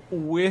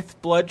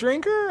with Blood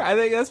Drinker? I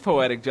think that's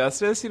poetic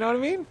justice, you know what I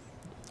mean?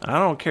 I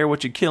don't care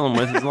what you kill him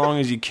with as long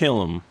as you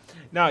kill him.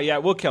 No, yeah,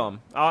 we'll kill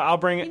him. I'll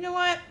bring it. You know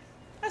what?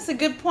 That's a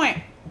good point.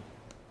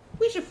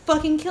 We should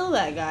fucking kill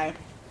that guy.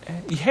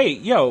 Hey,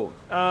 yo,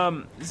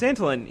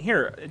 Xantolin,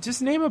 here,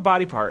 just name a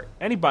body part.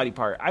 Any body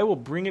part. I will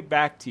bring it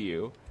back to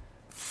you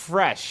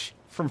fresh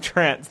from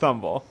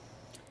Tranthumble.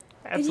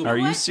 Absolutely. Are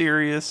you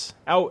serious?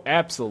 Oh,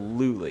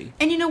 absolutely.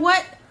 And you know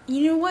what?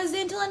 You know what,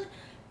 Xantolin?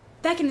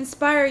 That can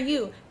inspire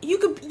you. You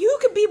could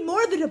be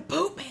more than a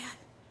boatman.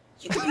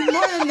 You could be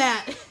more than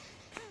that.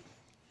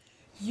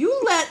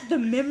 You let the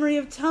memory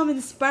of Tom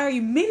inspire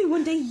you. Maybe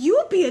one day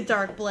you'll be a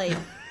Darkblade.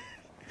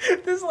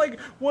 This is like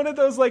one of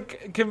those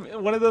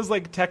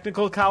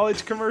technical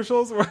college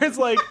commercials where it's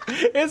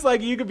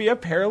like you could be a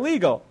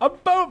paralegal, a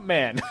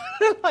boatman,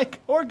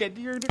 or get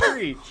your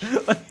degree,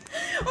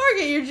 or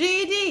get your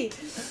GED.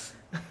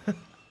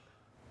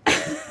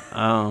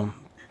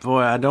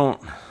 Boy, I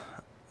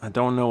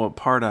don't know what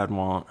part I'd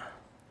want.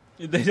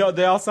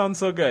 They all sound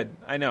so good.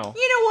 I know.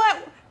 You know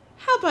what?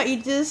 How about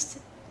you just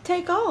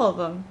take all of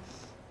them?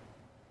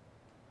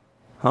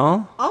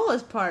 Huh? All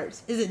his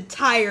parts. His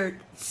entire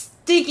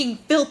stinking,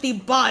 filthy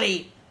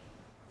body.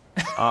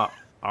 All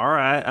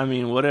right. I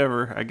mean,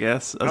 whatever, I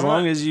guess. As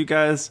long as you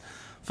guys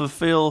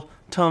fulfill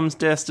Tom's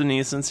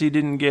destiny since he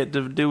didn't get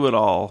to do it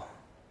all.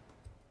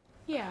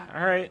 Yeah.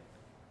 All right.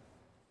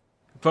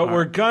 But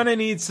we're gonna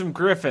need some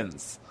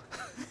griffins.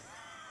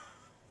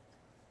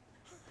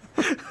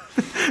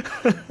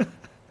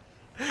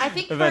 I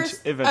think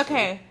first...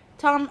 Okay,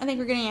 Tom, I think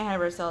we're getting ahead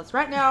of ourselves.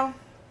 Right now,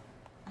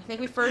 I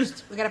think we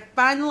gotta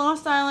find the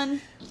Lost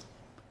Island,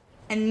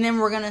 and then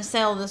we're gonna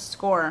settle the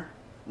score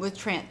with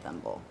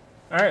Tranthumble. All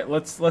right,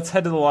 let's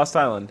head to the Lost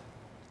Island.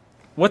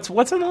 What's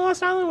on the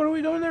Lost Island? What are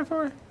we going there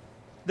for?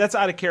 That's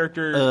out of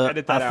character.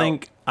 Edit that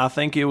out. I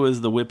think it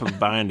was the Whip of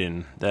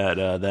Binding that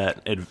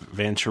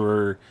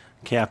adventurer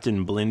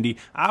Captain Blindy.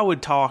 I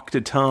would talk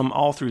to Tom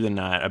all through the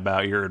night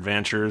about your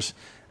adventures,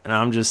 and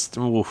I'm just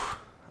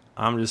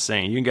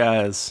saying, you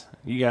guys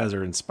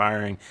are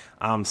inspiring.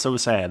 I'm so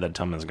sad that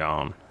Tom is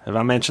gone. Have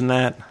I mentioned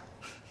that?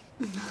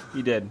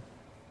 You did.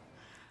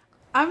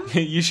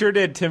 You sure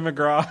did, Tim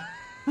McGraw.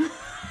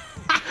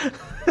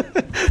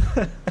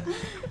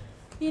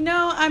 You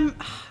know,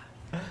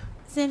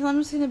 Xantolin, I'm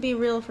just going to be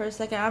real for a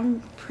second.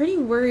 I'm pretty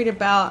worried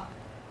about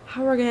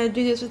how we're going to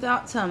do this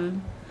without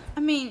Tom. I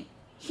mean,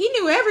 he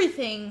knew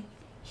everything.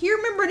 He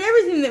remembered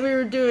everything that we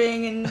were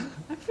doing, and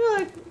I feel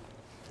like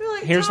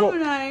Tom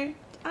and I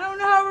don't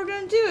know how we're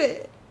going to do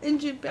it in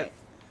Japan.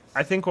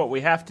 I think what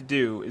we have to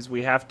do is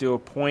we have to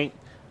appoint,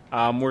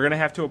 we're going to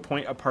have to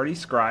appoint a party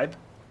scribe.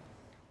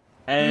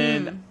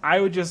 And I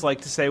would just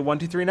like to say 1,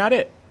 2, 3, not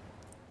it.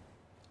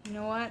 You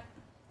know what?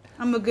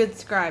 I'm a good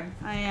scribe.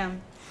 I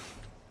am.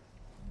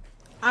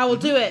 I will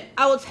do it.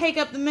 I will take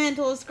up the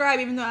mantle of scribe,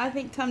 even though I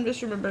think Tom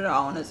just remembered it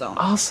all on his own.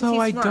 Also,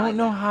 I don't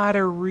know how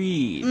to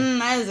read.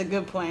 That is a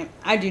good point.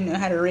 I do know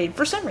how to read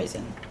for some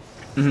reason.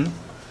 Mm-hmm.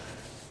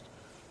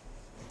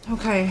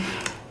 Okay.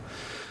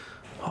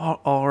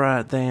 All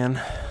right,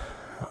 then.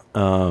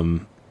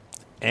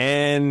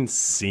 And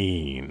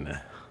scene.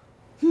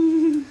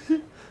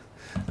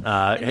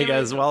 Hey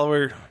guys,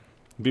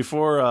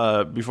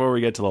 before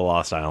we get to the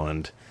Lost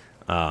Island,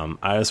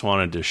 I just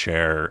wanted to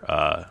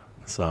share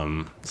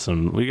some.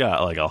 We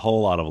got like a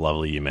whole lot of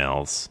lovely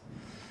emails,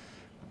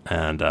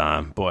 and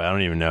boy, I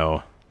don't even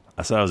know.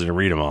 I said I was going to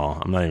read them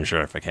all. I'm not even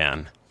sure if I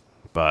can,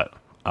 but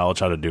I will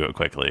try to do it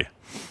quickly.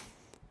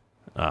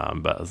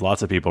 But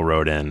lots of people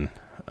wrote in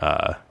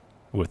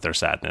with their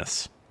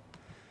sadness.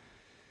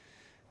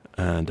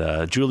 And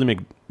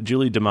Julie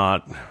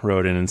DeMott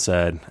wrote in and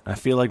said, I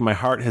feel like my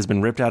heart has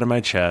been ripped out of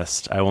my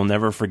chest. I will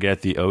never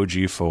forget the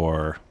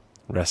OG4.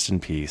 Rest in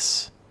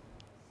peace.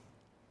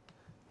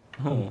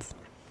 Oh. Is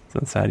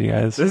that sad, you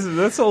guys?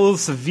 That's a little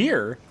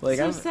severe. Like,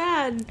 so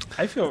sad.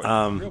 I feel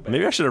real bad.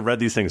 Maybe I should have read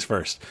these things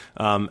first.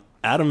 Adam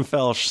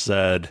Felsch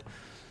said,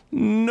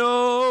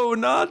 no,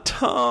 not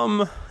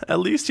Tom. At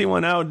least he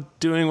went out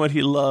doing what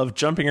he loved,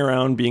 jumping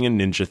around, being a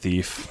ninja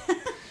thief.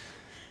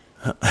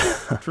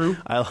 True.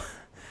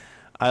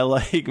 I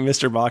like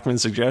Mr.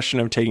 Bachman's suggestion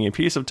of taking a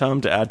piece of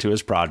Tom to add to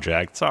his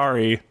project.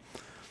 Sorry.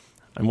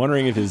 I'm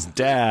wondering if his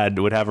dad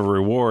would have a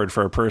reward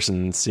for a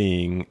person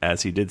seeing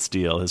as he did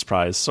steal his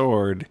prized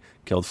sword,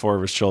 killed 4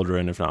 of his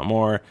children, if not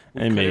more,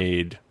 and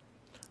made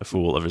a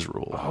fool of his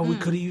rule. Oh, we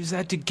could have used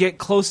that to get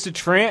close to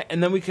Trant,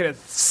 and then we could have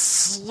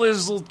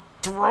slizzled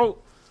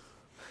throat.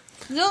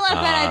 Don't like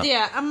that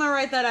idea. I'm going to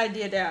write that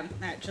idea down,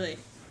 actually.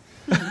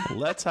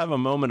 Let's have a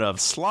moment of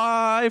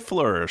sly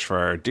flourish for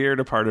our dear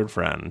departed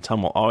friend.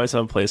 Tom will always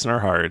have a place in our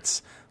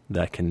hearts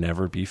that can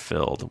never be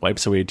filled.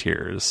 Wipes away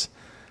tears.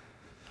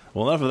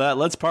 Well, enough of that.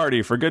 Let's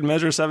party for good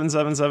measure.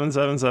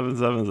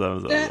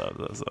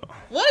 777777777.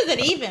 What does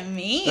it even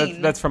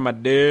mean? That's from my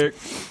dick.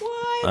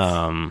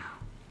 What?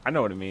 I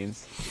know what it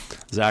means.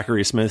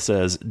 Zachary Smith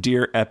says,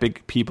 Dear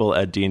epic people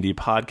at D&D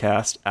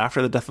podcast,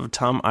 after the death of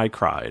Tom, I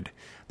cried.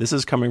 This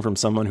is coming from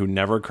someone who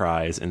never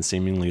cries and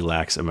seemingly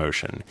lacks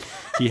emotion.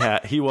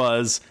 He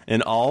was,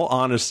 in all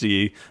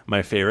honesty,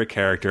 my favorite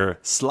character,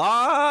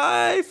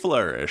 Sly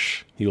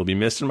Flourish. He will be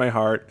missed in my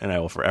heart, and I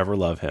will forever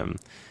love him.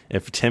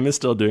 If Tim is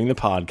still doing the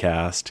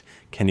podcast,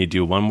 can he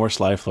do one more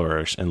Sly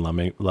Flourish in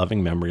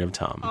loving memory of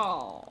Tom?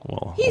 Oh,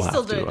 well, he's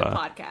still doing the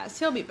podcast.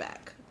 He'll be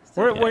back.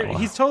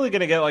 He's totally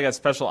gonna get like a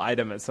special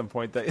item at some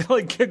point that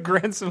like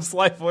grants him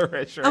Sly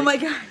Flourish. Right? Oh my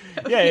god!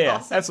 Yeah,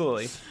 awesome.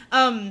 Absolutely.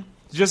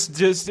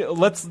 Just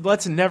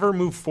let's never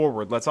move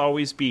forward. Let's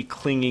always be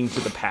clinging to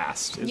the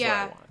past. Is what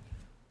I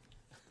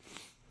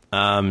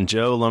want.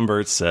 Joe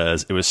Lumbert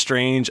says, it was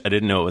strange. I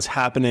didn't know it was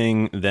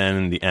happening.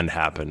 Then the end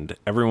happened.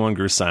 Everyone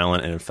grew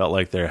silent and it felt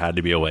like there had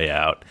to be a way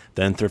out.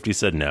 Then Thrifty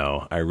said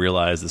no. I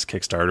realized this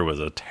Kickstarter was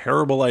a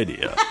terrible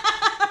idea.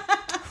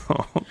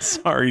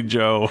 Sorry,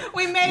 Joe.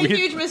 We made a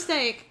huge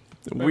mistake.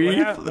 What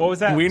was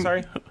that?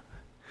 Sorry.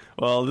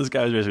 Well, this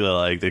guy's basically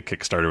like, the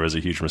Kickstarter was a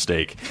huge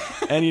mistake.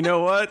 And you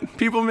know what?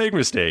 People make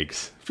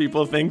mistakes.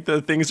 People think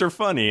that things are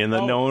funny and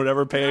that no one would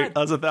ever pay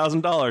us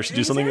 $1,000 to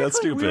do something that's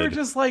stupid. We were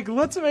just like,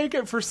 let's make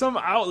it for some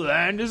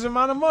outlandish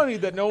amount of money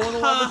that no one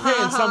will ever pay.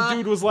 And some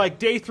dude was like,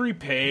 day 3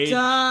 paid.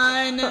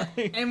 Done.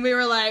 And we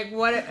were like,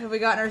 what have we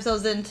gotten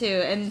ourselves into?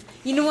 And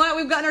you know what?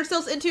 We've gotten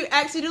ourselves into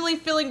accidentally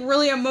feeling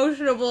really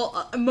emotional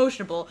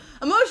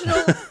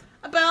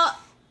about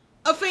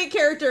a fake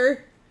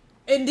character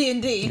in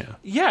D&D.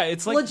 Yeah,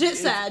 it's like legit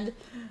sad.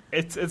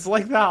 It's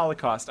like the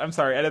Holocaust. I'm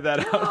sorry, edit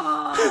that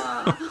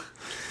out.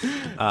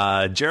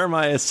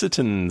 Jeremiah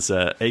Sittons,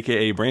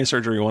 aka Brain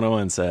Surgery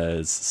 101,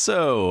 says,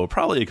 so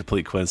probably a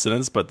complete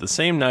coincidence, but the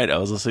same night I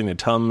was listening to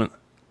Tom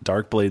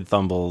Darkblade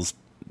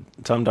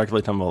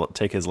Tumble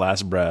take his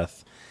last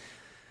breath,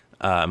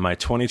 my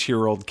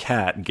 22-year-old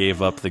cat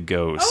gave up the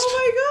ghost.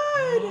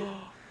 Oh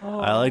my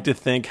god! I like to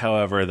think,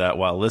 however, that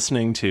while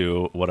listening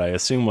to what I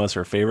assume was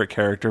her favorite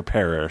character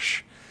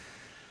perish,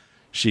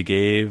 she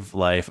gave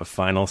life a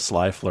final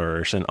sly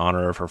flourish in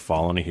honor of her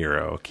fallen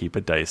hero. Keep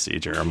it dicey,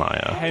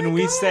 Jeremiah. Can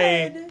we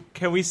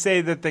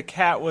say that the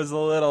cat was a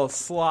little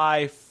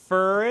sly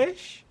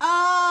furish?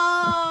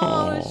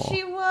 Oh,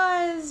 she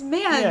was.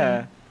 Man.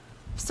 Yeah.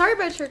 Sorry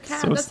about your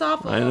cat. That's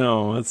awful. I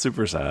know. That's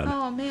super sad.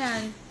 Oh,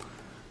 man.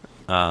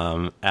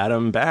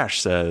 Adam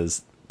Bash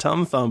says,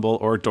 Tom Thumble,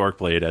 or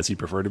Dorkblade, as he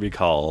preferred to be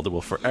called,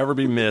 will forever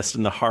be missed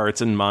in the hearts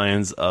and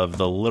minds of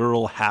the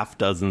literal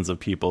half-dozens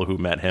of people who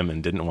met him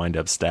and didn't wind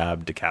up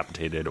stabbed,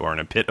 decapitated, or in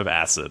a pit of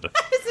acid.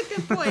 That's a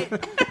good point.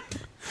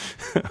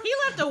 He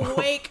left a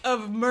wake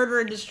of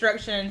murder and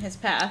destruction in his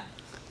path.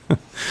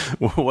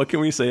 What can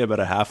we say about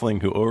a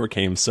halfling who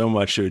overcame so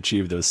much to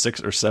achieve those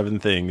 6 or 7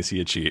 things he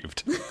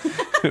achieved?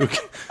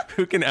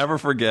 Who can ever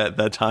forget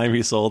that time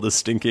he sold a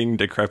stinking,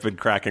 decrepit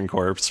kraken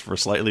corpse for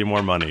slightly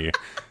more money?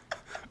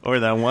 Or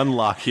that one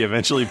lock he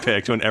eventually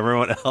picked when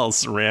everyone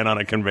else ran on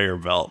a conveyor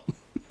belt.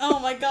 Oh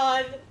my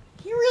god.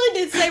 He really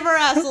did save our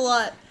ass a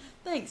lot.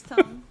 Thanks,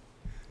 Tom.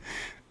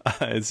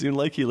 It seemed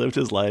like he lived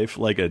his life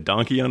like a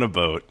donkey on a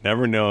boat,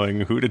 never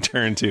knowing who to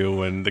turn to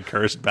when the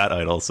cursed bat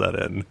idol set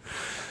in.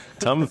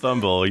 Tum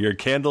Thumble, your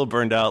candle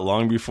burned out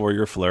long before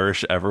your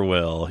flourish ever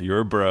will. You're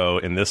a bro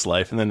in this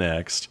life and the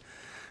next,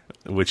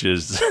 which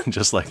is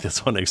just like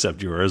this one,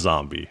 except you are a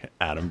zombie.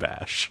 Adam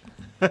Bash.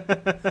 Oh,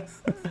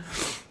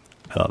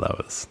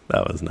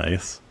 that was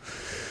nice.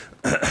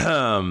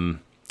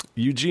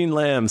 Eugene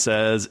Lamb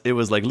says, it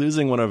was like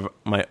losing one of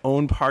my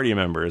own party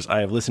members. I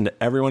have listened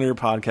to every one of your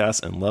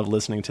podcasts and love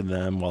listening to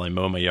them while I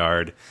mow my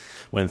yard.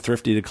 When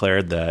Thrifty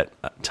declared that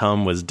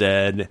Tum was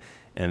dead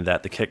and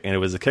that it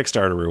was a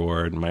Kickstarter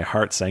reward, my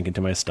heart sank into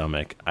my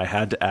stomach. I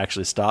had to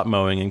actually stop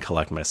mowing and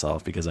collect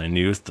myself because I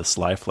knew the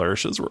sly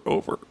flourishes were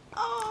over.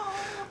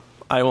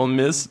 I will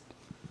miss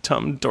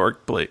Tum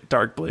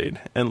Darkblade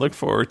and look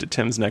forward to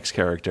Tim's next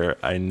character.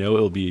 I know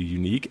it will be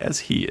unique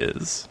as he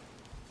is.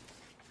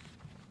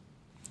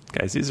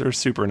 Guys, these are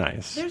super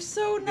nice. They're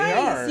so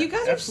nice. You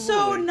guys are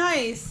so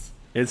nice.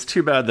 It's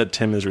too bad that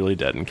Tim is really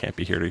dead and can't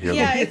be here to hear them.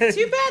 Yeah, it's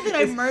too bad that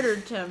I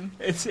murdered Tim.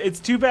 It's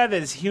too bad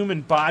that his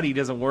human body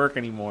doesn't work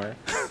anymore.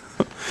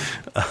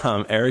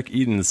 Eric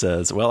Eden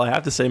says, well, I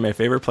have to say my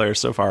favorite player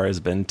so far has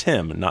been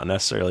Tim, not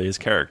necessarily his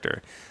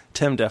character.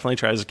 Tim definitely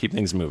tries to keep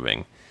things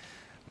moving,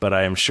 but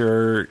I am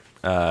sure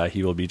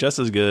he will be just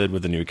as good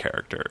with a new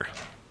character.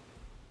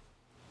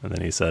 And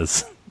then he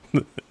says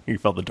he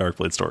felt the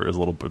Darkblade story was a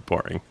little bit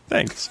boring.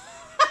 Thanks.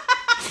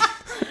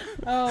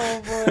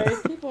 Oh,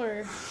 boy. People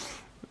are...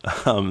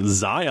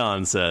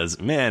 Zion says,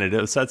 man, it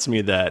upsets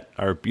me that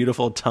our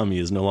beautiful Tummy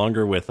is no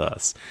longer with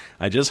us.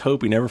 I just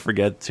hope we never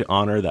forget to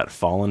honor that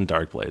fallen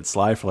Darkblade.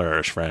 Sly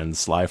Flourish, friends.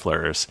 Sly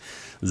Flourish.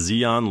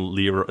 Zion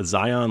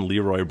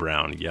Leroy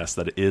Brown. Yes,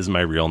 that is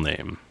my real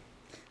name.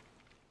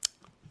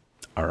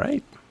 All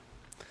right.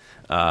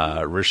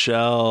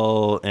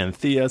 Rochelle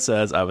Anthea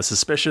says, I was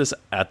suspicious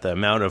at the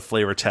amount of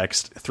flavor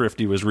text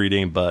Thrifty was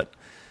reading, but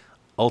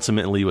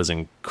ultimately was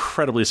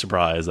incredibly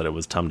surprised that it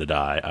was Tum to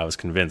die. I was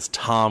convinced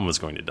Tom was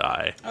going to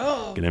die.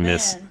 Oh,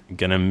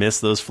 Gonna miss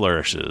those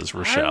flourishes,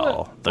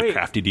 Rochelle, the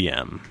crafty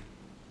DM.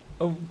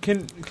 Oh,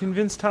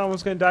 convinced Tom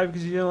was going to die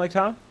because you didn't like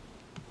Tom?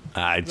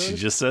 She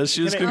just says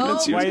she was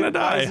convinced he was going to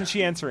die. Why isn't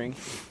she answering?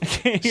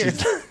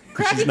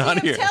 Crafty not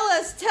DM, here. tell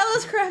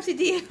us, Crafty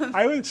DM.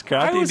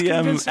 Crafty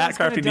DM at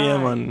Crafty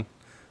DM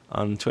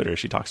on Twitter.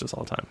 She talks to us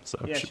all the time, so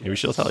maybe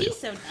she'll tell you. She's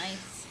so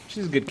nice.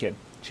 She's a good kid.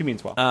 She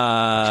means well.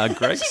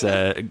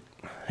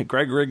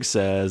 Greg Riggs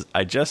says,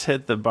 I just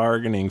hit the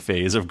bargaining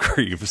phase of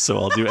grief, so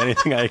I'll do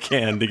anything I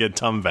can to get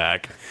Tum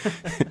back.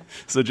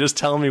 So just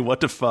tell me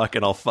what to fuck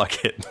and I'll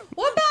fuck it.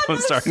 What about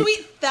another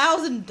sweet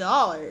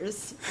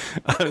 $1,000?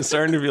 I'm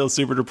starting to feel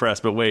super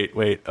depressed, but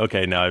wait.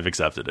 Okay, now I've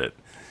accepted it.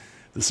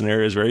 The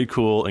scenario is very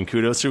cool, and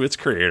kudos to its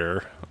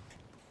creator.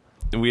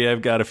 We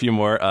have got a few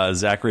more.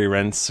 Zachary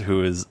Rentz,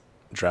 who is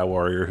Drow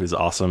Warrior, who's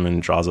awesome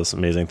and draws us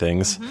amazing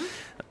things.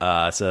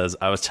 Says,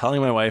 I was telling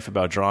my wife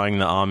about drawing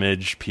the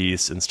homage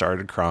piece and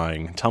started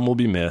crying. Tum will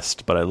be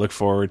missed, but I look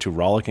forward to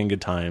rollicking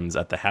good times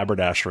at the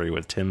haberdashery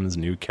with Tim's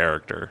new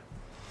character.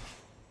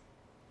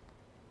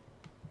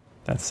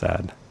 That's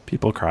sad.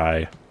 People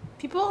cry.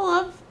 People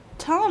love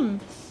Tum.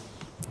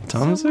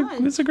 Tom's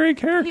a great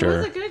character. He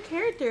was a good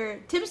character.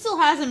 Tim still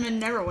has him in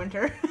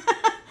Neverwinter.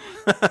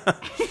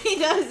 He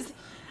does.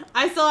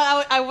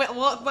 I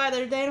walked by the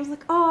other day and I was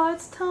like, oh,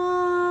 it's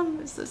Tom.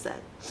 It's so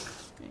sad.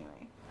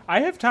 Anyway.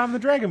 I have Tom the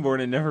Dragonborn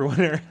in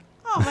Neverwinter.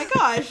 Oh my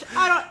gosh.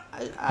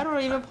 I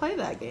don't even play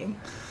that game.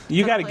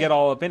 You got to get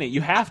all up in it.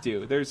 You have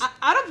to.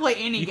 I don't play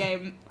any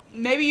game.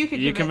 Maybe you could.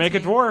 You can make a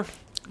dwarf.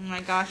 Oh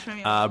my gosh.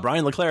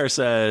 Brian Leclerc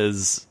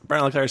says,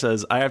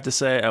 I have to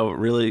say, I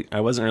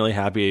wasn't really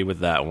happy with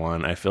that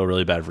one. I feel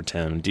really bad for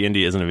Tim.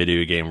 D&D isn't a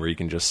video game where you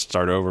can just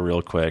start over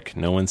real quick.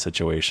 No win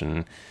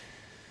situation.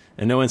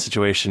 And no win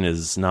situation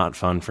is not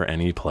fun for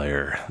any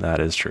player. That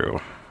is true.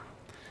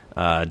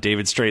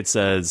 David Strait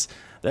says,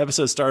 the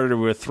episode started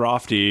with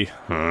Throfty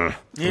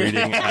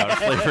reading out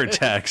flavored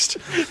text,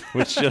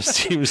 which just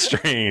seems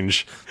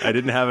strange. I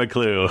didn't have a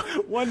clue.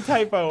 One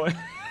typo.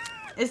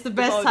 It's the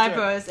best typo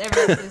that's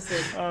ever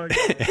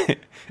existed.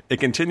 It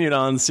continued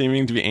on,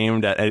 seeming to be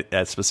aimed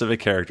at specific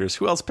characters.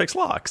 Who else picks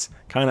locks?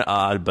 Kind of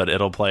odd, but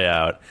it'll play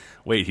out.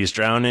 Wait, he's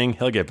drowning?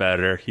 He'll get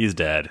better. He's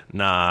dead.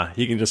 Nah,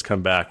 he can just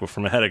come back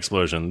from a head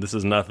explosion. This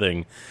is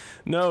nothing.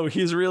 No,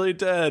 he's really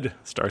dead.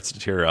 Starts to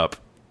tear up.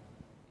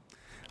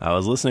 I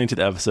was listening to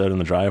the episode on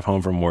the drive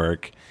home from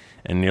work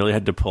and nearly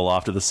had to pull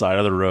off to the side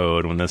of the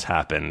road when this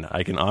happened.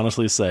 I can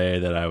honestly say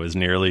that I was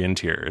nearly in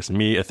tears.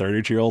 Me, a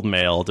 32-year-old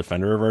male,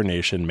 defender of our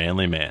nation,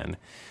 manly man.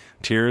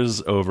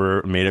 Tears over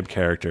a made-up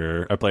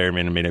character, a player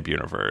made a made-up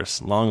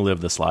universe. Long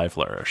live the Sly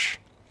Flourish.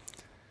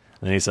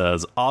 And he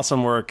says,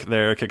 awesome work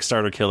there,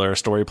 Kickstarter killer.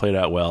 Story played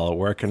out well.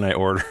 Where can I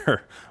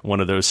order one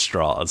of those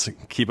straws?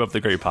 Keep up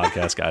the great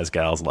podcast, guys,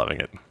 gals. Loving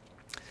it.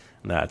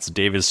 And that's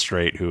David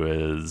Strait, who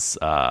is...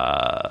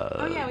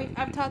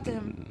 I've talked to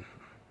him.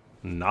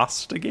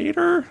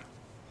 Nostigator?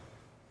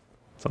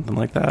 Something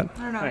like that?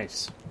 I don't know.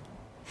 Nice.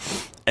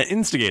 An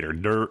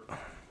instigator.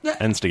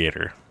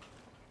 Instigator.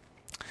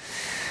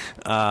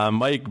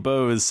 Mike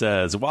Bose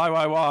says, why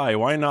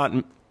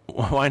not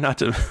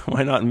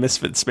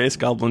Misfit Space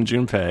Goblin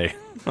Junpei?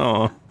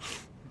 Oh.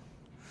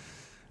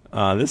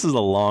 This is a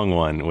long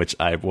one, which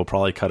I will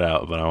probably cut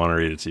out, but I want to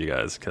read it to you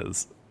guys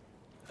because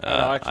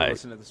I'll actually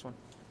listen to this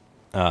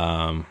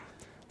one.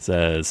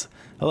 Says,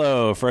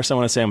 hello, first I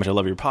want to say how much I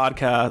love your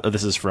podcast.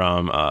 This is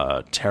from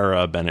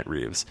Tara Bennett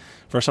Reeves.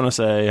 First I want to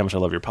say how much I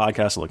love your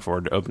podcast. I look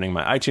forward to opening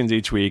my iTunes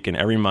each week and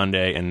every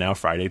Monday and now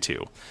Friday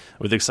too,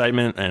 with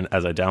excitement and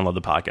as I download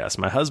the podcast.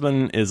 My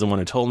husband is the one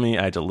who told me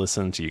I had to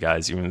listen to you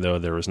guys even though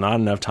there was not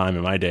enough time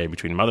in my day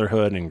between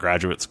motherhood and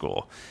graduate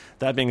school.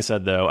 That being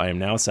said, though, I am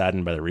now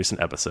saddened by the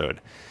recent episode.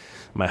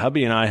 My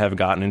hubby and I have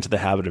gotten into the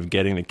habit of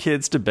getting the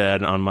kids to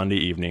bed on Monday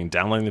evening,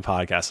 downloading the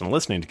podcast, and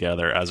listening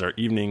together as our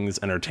evening's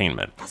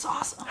entertainment. That's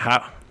awesome.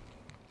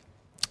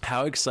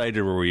 How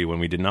excited were we when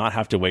we did not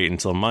have to wait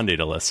until Monday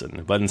to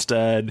listen, but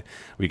instead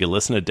we could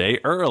listen a day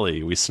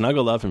early. We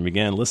snuggled up and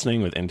began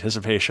listening with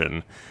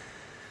anticipation.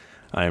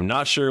 I am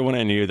not sure when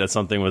I knew that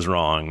something was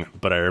wrong,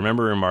 but I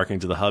remember remarking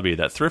to the hubby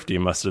that Thrifty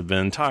must have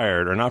been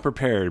tired or not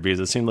prepared because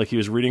it seemed like he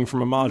was reading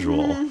from a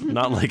module,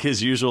 not like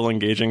his usual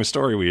engaging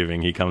story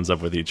weaving he comes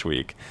up with each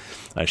week.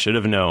 I should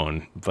have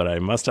known, but I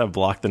must have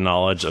blocked the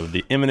knowledge of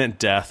the imminent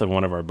death of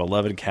one of our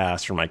beloved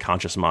cast from my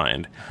conscious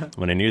mind.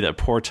 When I knew that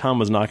poor Tom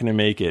was not going to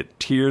make it,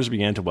 tears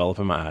began to well up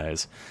in my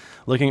eyes.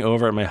 Looking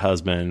over at my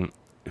husband,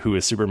 who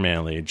is super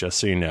manly, just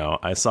so you know,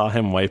 I saw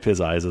him wipe his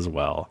eyes as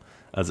well.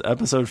 As the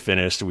episode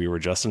finished, we were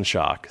just in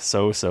shock.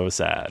 So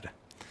sad.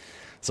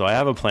 So I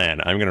have a plan.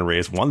 I'm going to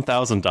raise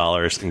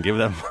 $1,000 and give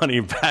that money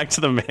back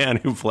to the man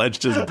who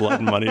pledged his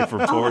blood money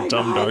for poor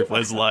Tom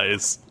Darkfly's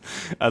lice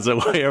as a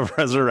way of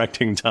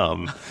resurrecting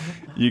Tom.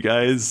 You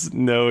guys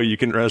know you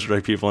can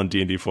resurrect people in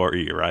D&D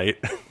 4E, right?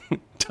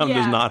 Tom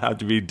does not have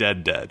to be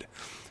dead.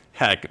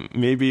 Heck,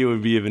 maybe it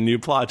would be a new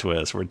plot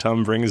twist where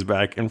Tom brings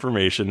back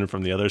information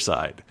from the other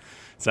side.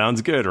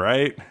 Sounds good,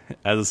 right?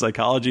 As a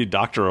psychology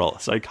doctoral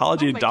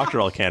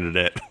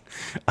candidate,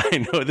 I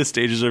know the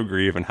stages of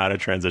grief and how to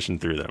transition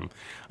through them.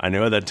 I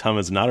know that Tom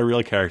is not a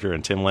real character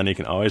and Tim Lenny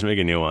can always make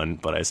a new one,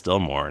 but I still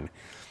mourn.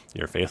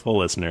 Your faithful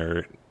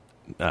listener,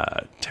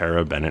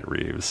 Tara Bennett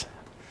Reeves.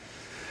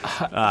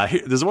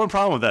 There's one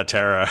problem with that,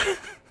 Tara.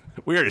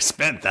 We already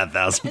spent that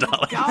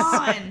 $1,000. It's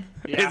gone.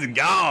 It's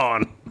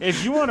gone.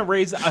 If you want to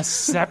raise a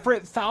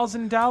separate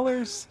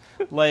 $1,000,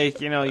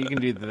 you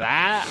can do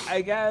that,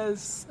 I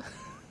guess.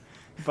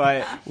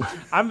 But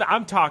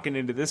I'm talking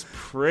into this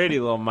pretty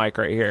little mic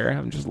right here.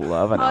 I'm just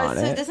loving on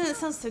it. Doesn't it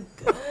sound so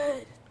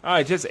good? Oh,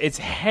 it's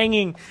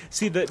hanging.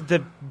 See,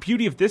 the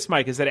beauty of this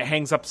mic is that it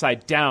hangs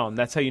upside down.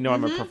 That's how you know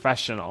I'm a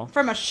professional.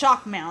 From a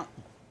shock mount.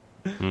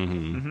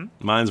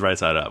 Mine's right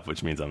side up,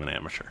 which means I'm an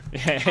amateur.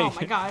 Oh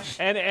my gosh.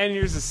 And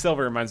yours is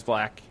silver, mine's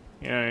black.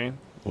 You know what I mean?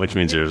 Which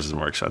means yours is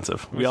more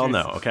expensive. We all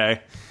know, okay?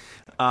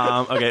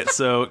 Okay,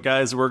 so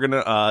guys, we're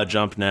gonna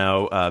jump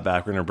now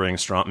back. We're gonna bring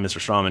Mr.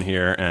 Strawman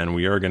here, and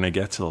we are gonna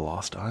get to the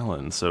Lost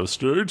Island. So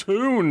stay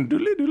tuned.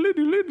 You're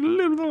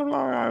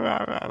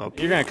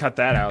gonna cut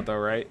that out, though,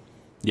 right?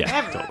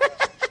 Yeah, totally.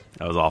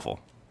 That was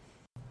awful.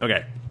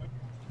 Okay.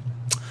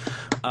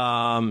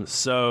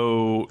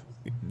 So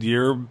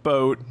your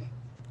boat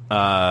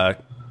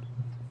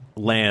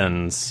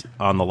lands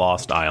on the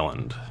Lost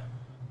Island,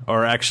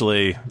 or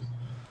actually,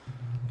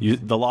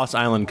 the Lost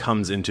Island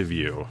comes into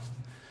view.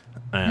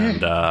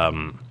 And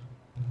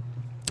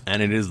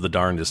it is the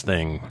darndest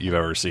thing you've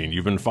ever seen.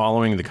 You've been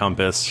following the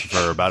compass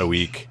for about a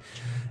week.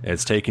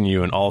 It's taken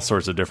you in all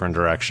sorts of different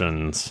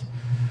directions.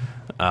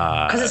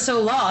 Because it's so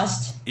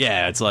lost.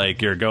 Yeah, it's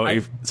like you're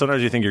going.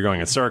 Sometimes you think you're going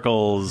in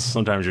circles.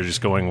 Sometimes you're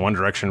just going one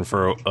direction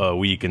for a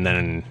week and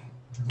then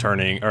for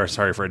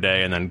a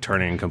day and then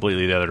turning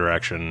completely the other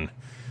direction.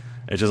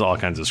 It's just all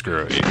kinds of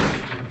screwy.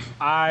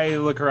 I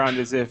look around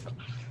as if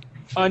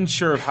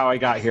unsure of how I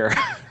got here.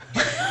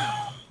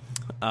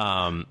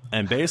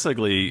 And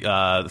basically,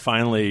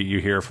 finally, you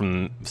hear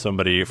from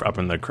somebody up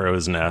in the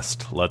crow's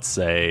nest. Let's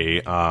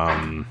say,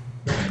 does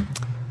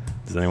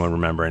anyone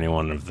remember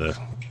anyone of the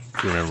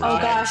crew members? Oh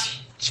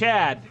gosh,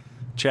 Chad.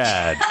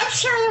 I'm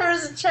sure there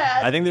was a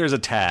Chad. I think there's a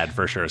Tad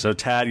for sure. So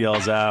Tad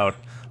yells out,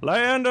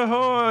 "Land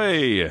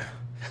ahoy!"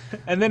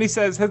 And then he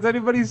says, "Has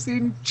anybody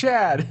seen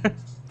Chad?"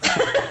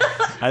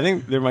 I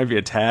think there might be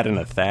a Tad and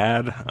a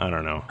Thad. I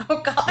don't know.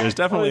 Oh god, there's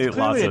definitely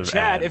lots of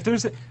Chad. Ad.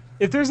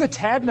 If there's a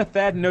Tad and a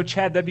Thad and no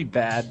Chad, that'd be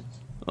bad.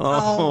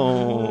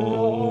 Oh.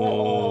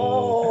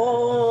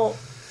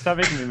 Stop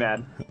making me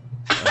mad.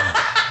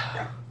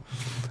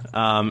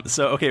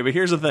 But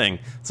here's the thing.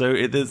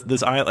 So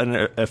this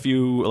island, a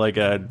few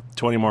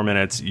 20 more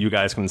minutes, you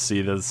guys can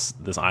see this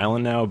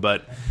island now.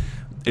 But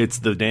it's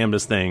the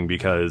damnedest thing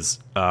because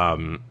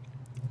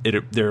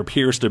there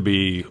appears to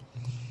be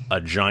a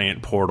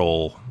giant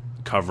portal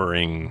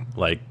covering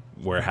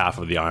where half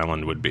of the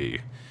island would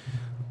be.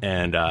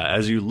 And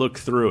as you look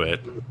through it,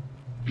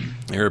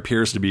 there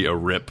appears to be a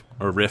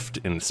rift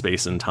in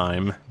space and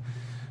time.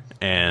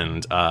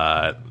 And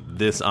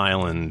this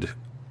island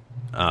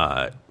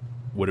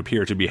would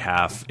appear to be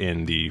half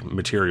in the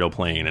material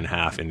plane and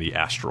half in the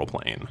astral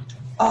plane.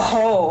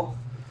 Oh.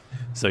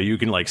 So you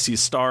can like see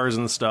stars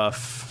and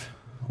stuff,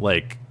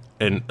 like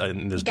in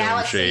this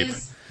dome shape.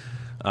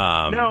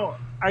 Now,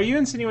 are you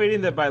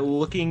insinuating that by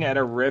looking at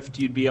a rift,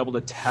 you'd be able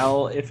to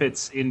tell if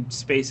it's in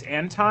space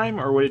and time,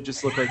 or would it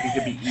just look like it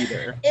could be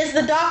either? Is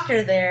the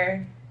doctor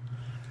there?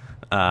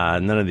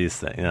 None of these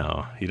things.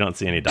 No, you don't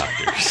see any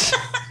doctors.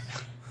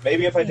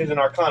 Maybe if I did an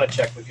Arcana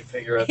check, we could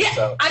figure this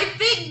out. I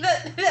think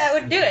that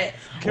would do it.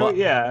 Well,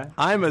 yeah.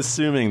 I'm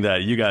assuming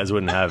that you guys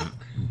wouldn't have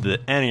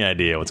any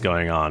idea what's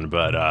going on,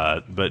 but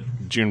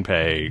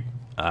Junpei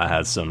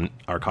has some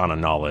Arcana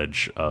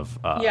knowledge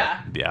of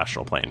the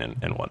astral plane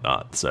and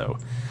whatnot. So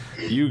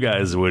you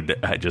guys would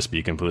just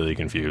be completely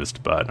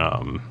confused. But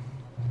I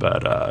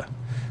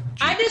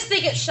just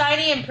think it's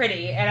shiny and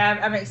pretty,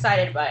 and I'm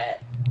excited by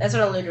it. That's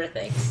what Eludra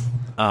thinks.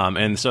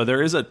 And so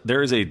there is a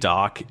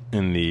dock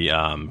in the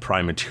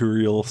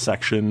Primaterial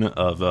section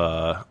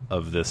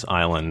of this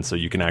island, so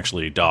you can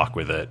actually dock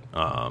with it.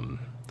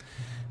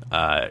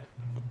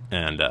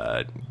 And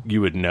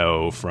you would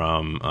know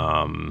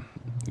from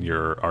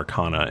your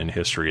Arcana and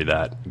history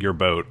that your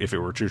boat, if it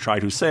were to try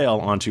to sail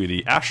onto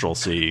the Astral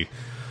Sea,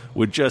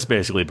 would just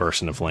basically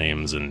burst into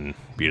flames and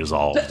be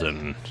dissolved,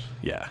 and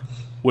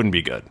wouldn't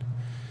be good.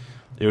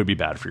 It would be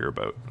bad for your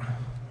boat.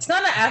 It's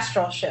not an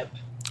astral ship.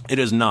 It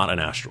is not an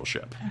astral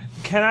ship.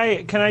 Can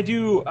I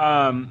do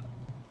a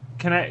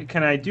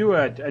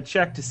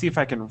check to see if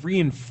I can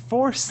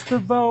reinforce the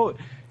boat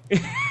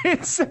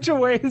in such a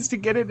way as to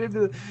get it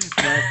into the...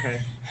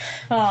 Okay.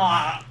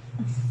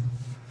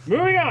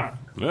 Moving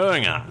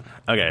on.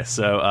 Okay,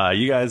 so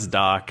you guys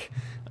dock.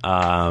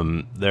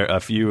 There a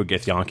few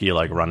Githyanki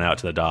like run out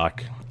to the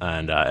dock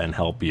and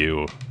help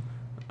you.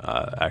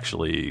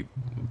 Actually,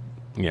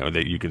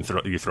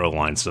 that you throw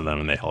lines to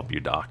them and they help you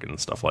dock and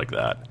stuff like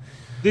that.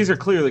 These are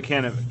clearly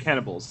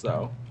cannibals,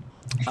 though.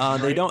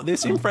 They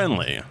seem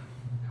friendly.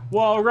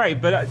 Well,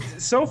 right, but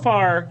so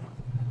far,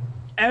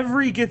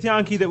 every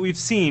Githyanki that we've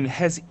seen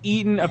has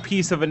eaten a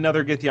piece of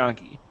another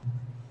Githyanki.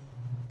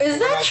 Is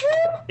that true?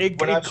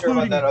 We're not sure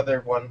about that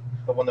other one,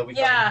 the one that we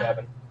found in the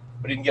cabin.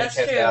 We didn't get a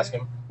chance to ask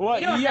him. Well,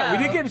 we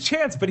didn't get a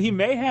chance, but he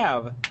may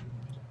have.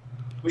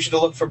 We should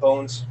have looked for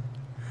bones.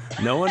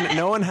 No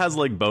one has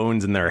like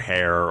bones in their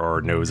hair or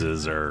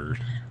noses or.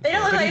 They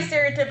don't look like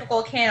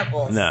stereotypical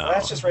cannibals. No,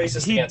 that's just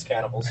racist against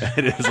cannibals.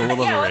 It is a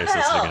little bit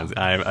racist against.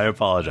 I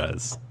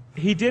apologize.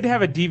 He did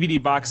have a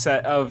DVD box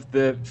set of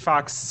the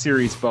Fox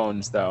series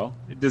Bones, though.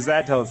 Does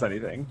that tell us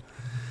anything?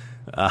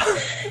 Are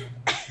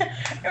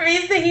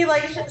you thinking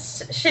like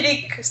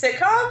shitty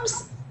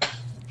sitcoms?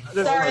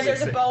 Sorry,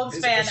 there's a Bones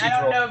fan. I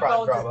don't know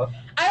Bones.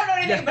 I don't know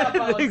anything about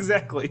Bones.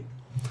 Exactly.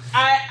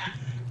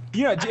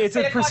 It's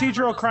a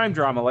procedural crime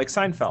drama like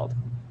Seinfeld.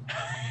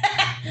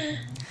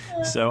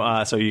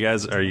 So you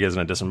guys are you guys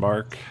gonna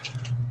disembark?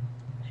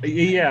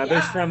 Yeah,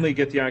 there's friendly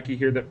Githyanki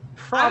here that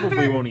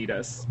probably won't eat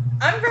us.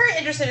 I'm very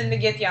interested in the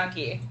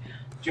Githyanki.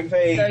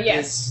 Junpei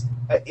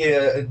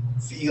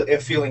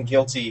is feeling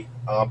guilty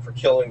for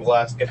killing the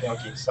last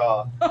Githyanki he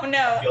saw. Oh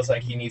no! Feels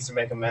like he needs to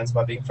make amends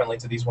by being friendly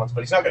to these ones,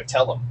 but he's not going to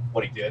tell them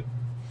what he did.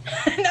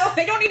 No,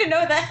 they don't need to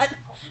know that.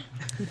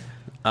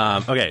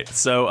 Okay,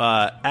 so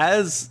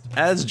as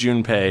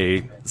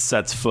Junpei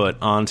sets foot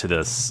onto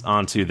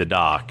the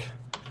dock,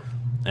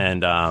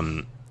 and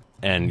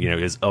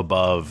is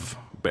above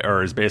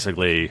or is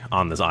basically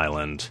on this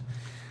island,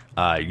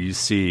 you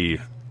see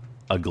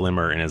a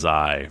glimmer in his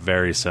eye,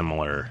 very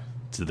similar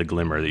to the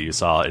glimmer that you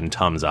saw in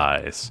Tum's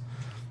eyes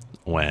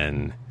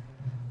when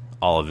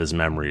all of his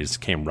memories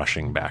came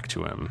rushing back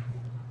to him.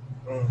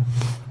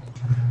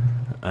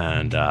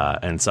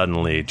 And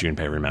suddenly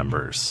Junpei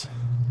remembers.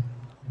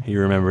 He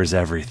remembers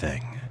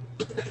everything.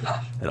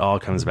 It all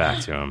comes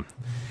back to him.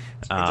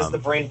 It does the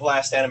brain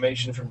blast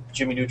animation from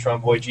Jimmy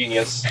Neutron Boy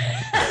Genius.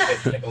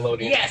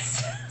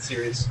 Nickelodeon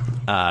series.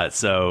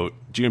 So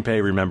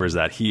Junpei remembers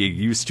that he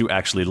used to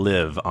actually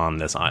live on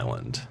this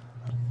island,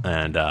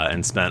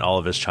 and spent all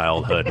of his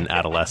childhood and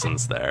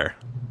adolescence there.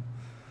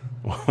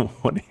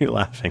 What are you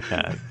laughing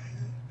at?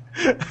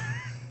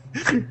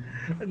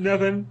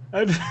 Nothing.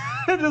 I'm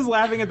just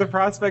laughing at the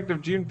prospect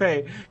of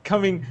Junpei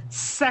coming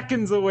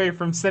seconds away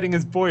from setting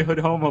his boyhood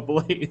home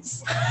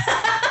ablaze.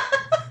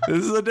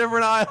 This is a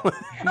different island.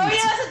 Oh yeah,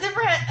 that's a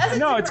different.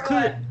 No, it's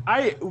clear.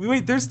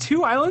 Wait. There's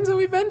 2 islands that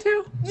we've been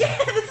to. Yeah,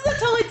 this is a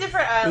totally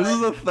different island. This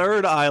is a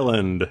 3rd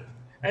island.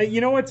 You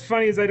know what's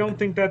funny is I don't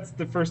think that's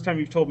the first time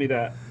you've told me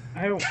that.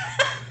 I don't.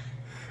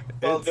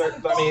 Well,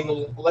 I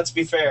mean, let's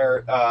be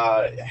fair.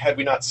 Had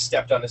we not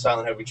stepped on this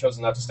island, had we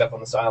chosen not to step on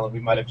this island, we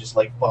might have just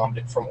bombed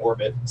it from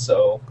orbit.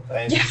 So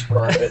I just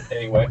burned it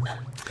anyway.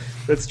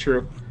 That's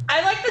true.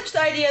 I like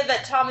the idea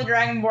that Tom the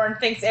Dragonborn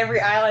thinks every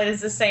island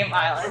is the same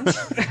island.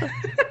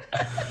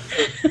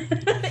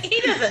 He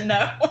doesn't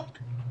know.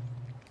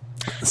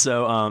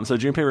 So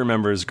Junpei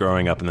remembers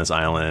growing up in this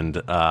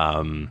island.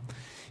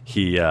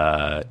 He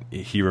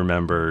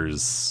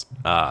remembers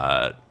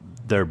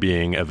there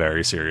being a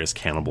very serious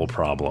cannibal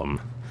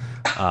problem.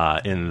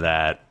 In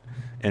that,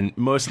 and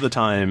most of the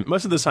time,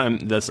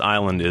 this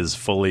island is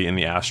fully in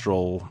the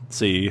astral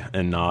sea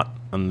and not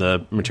on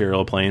the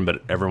material plane.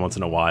 But every once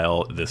in a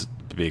while, this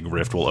big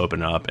rift will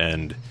open up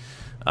and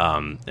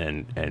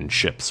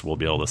ships will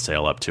be able to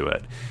sail up to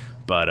it.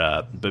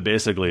 But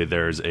basically,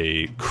 there's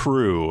a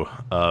crew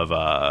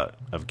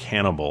of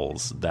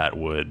cannibals that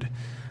would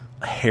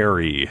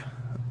harry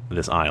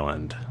this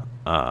island,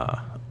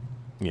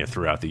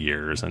 throughout the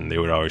years, and they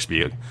would always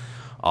be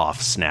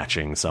off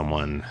snatching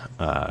someone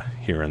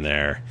here and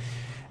there.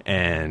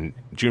 And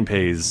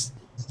Junpei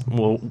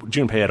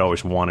had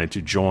always wanted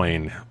to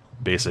join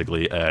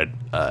basically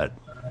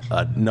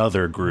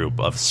another group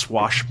of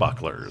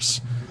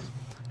swashbucklers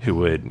who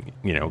would,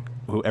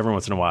 who every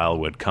once in a while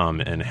would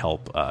come and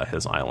help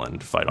his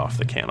island fight off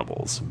the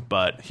cannibals.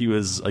 But he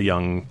was a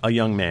young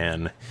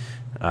man.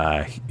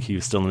 He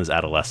was still in his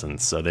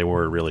adolescence, so they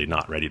were really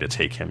not ready to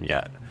take him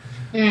yet.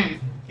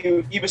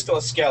 He was still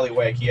a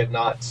scallywag. He had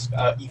not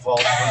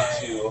evolved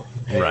into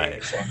a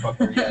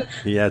swashbuckler yet.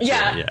 He had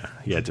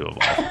to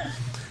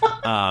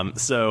evolve.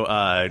 So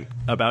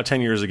about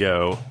 10 years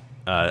ago,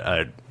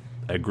 a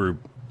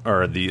group,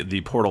 or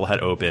the portal had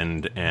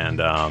opened, and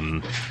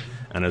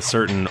a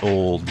certain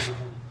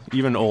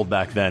even old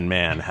back then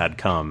man had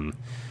come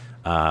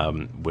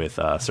with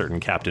a certain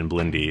Captain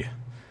Blindy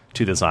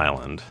to this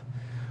island,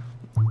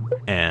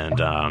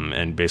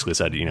 and basically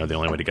said, the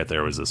only way to get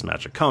there was this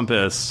magic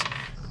compass,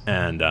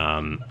 and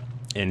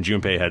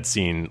Junpei had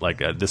seen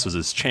this was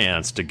his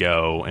chance to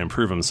go and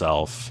prove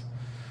himself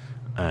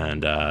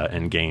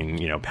and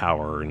gain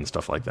power and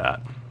stuff like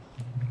that.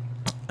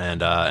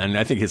 And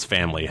I think his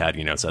family had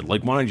said, why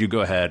don't you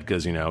go ahead,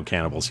 because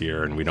cannibals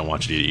here and we don't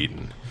want you to get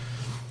eaten.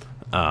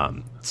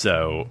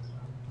 So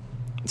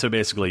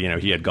basically,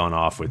 he had gone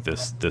off with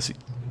this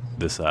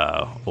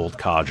old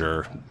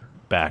codger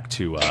back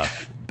to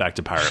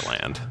Pirate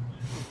Land,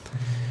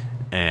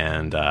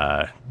 and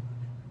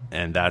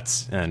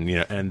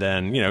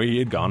then he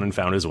had gone and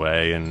found his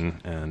way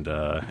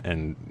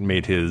and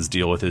made his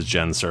deal with his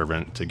gen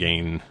servant to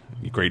gain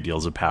great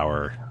deals of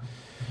power,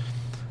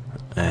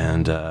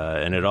 and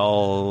it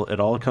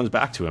all comes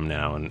back to him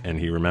now, and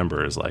he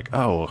remembers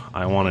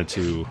I wanted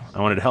to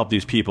help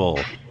these people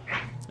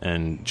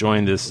and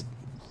join this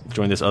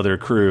other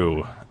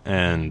crew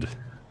and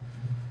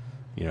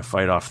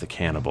fight off the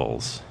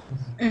cannibals.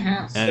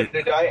 Mm-hmm. So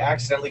did I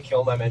accidentally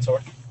kill my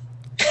mentor?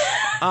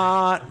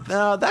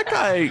 No, that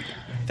guy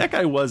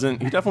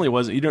wasn't. He definitely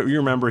wasn't. You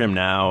remember him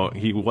now.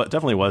 He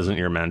definitely wasn't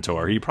your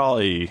mentor. He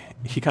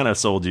kind of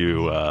sold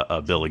you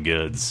a bill of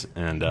goods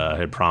and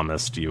had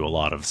promised you a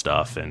lot of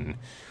stuff. And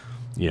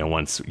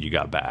once you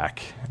got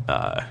back,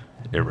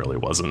 it really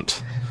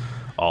wasn't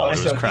all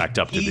it was cracked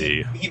up to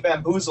be. He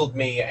bamboozled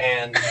me,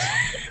 and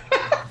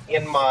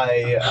in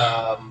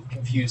my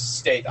confused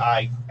state,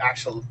 I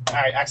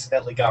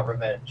accidentally got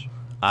revenge.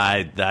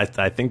 I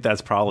think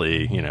that's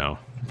probably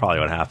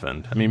what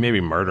happened. I mean, maybe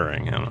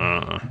murdering him.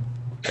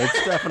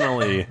 It's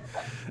definitely,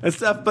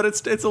 but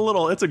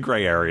it's a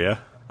gray area.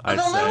 The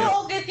little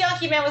old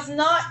Githyanki man was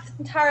not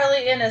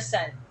entirely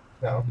innocent.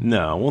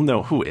 No, well,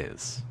 no, who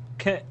is?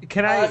 Can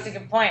I? That's a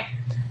good point.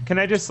 Can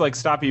I just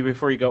stop you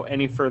before you go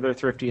any further,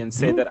 Thrifty, and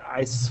say that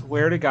I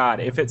swear to God,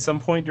 if at some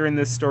point during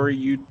this story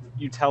you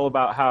tell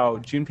about how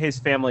Junpei's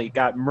family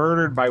got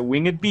murdered by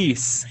winged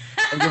beasts,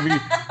 I'm gonna be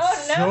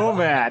so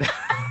mad.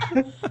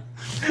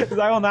 Because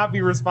I will not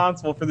be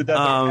responsible for the death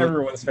of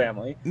everyone's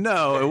family.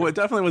 No, it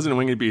definitely wasn't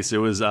winged beasts. It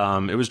was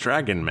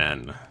dragon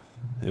men.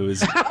 It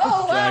was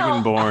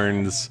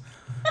dragonborns,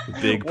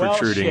 big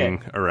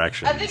protruding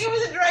erections. I think it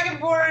was a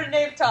dragonborn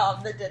named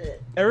Tom that did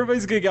it.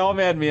 Everybody's gonna get all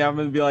mad at me. I'm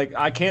gonna be like,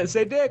 I can't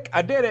say dick.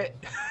 I did it.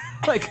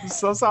 I'm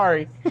so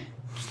sorry.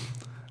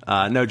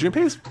 No,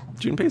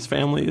 Junpei's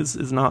family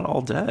is not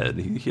all dead.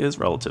 He has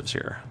relatives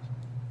here.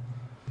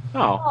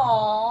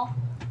 Oh.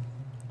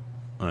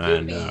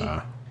 Aww.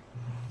 And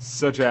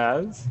such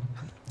as,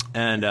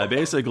 and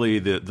basically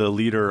the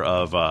leader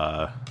of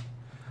the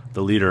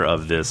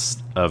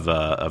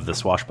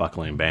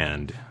swashbuckling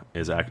band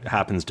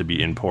happens to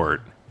be in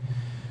port,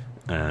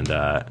 and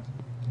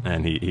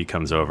he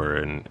comes over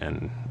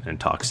and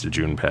talks to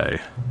Junpei.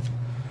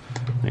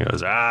 He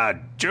goes,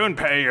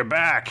 Junpei, you're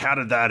back. How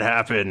did that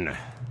happen?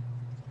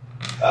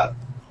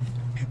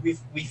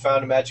 We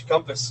found a magic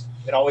compass.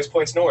 It always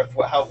points north.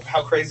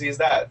 How crazy is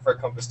that for a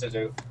compass to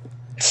do?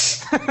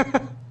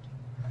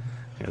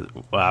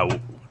 Wow,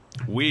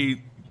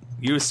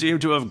 you seem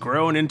to have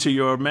grown into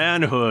your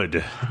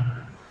manhood.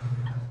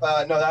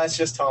 No, that's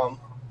just Tom.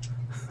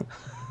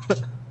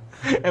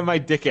 And my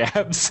dick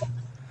abs.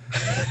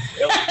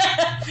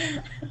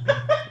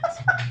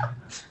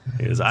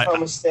 Tom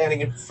was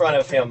standing in front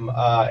of him,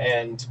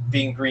 and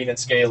being green and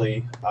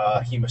scaly,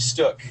 he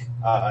mistook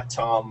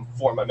Tom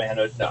for my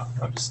manhood. No,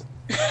 I'm just...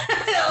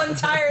 The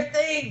entire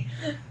thing!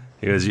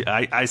 He goes,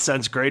 I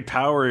sense great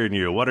power in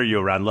you. What are you,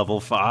 around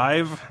level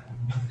 5?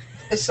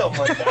 Something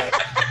like that.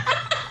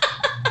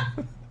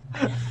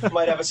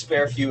 Might have a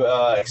spare few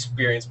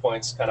experience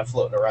points kind of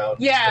floating around.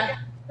 Yeah,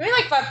 maybe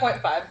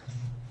 5.5.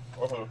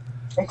 Mm-hmm.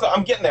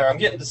 I'm getting there. I'm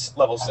getting to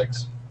level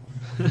 6.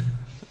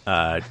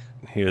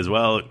 He goes,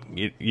 well,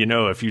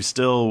 if you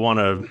still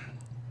want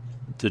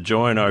to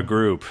join our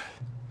group,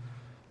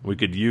 We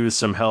could use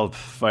some help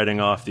fighting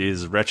off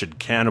these wretched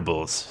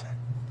cannibals.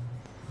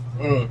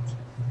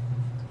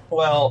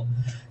 Well,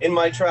 in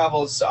my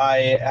travels,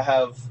 I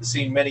have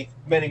seen many,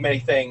 many, many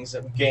things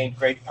and gained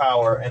great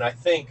power, and I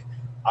think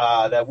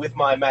that with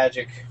my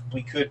magic,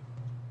 we could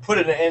put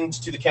an end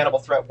to the cannibal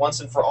threat once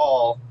and for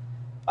all.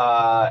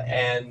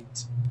 And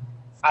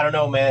I don't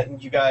know, man.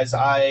 You guys,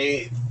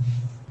 I'm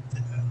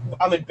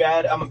in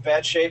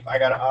bad shape.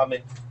 I'm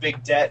in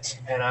big debt,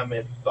 and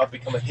I've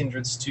become a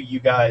hindrance to you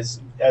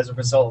guys as a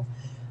result.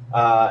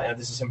 And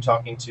this is him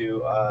talking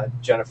to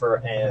Jennifer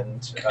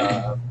and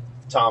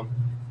Tom.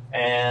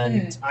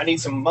 And I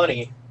need some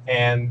money,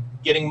 and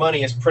getting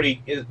money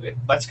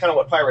that's kind of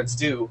what pirates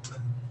do.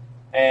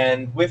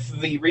 And with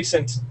the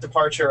recent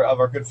departure of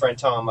our good friend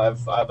Tom,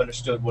 I've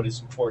understood what is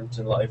important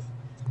in life.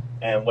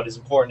 And what is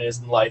important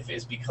in life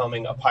is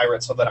becoming a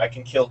pirate so that I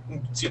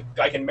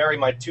can marry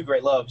my two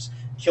great loves,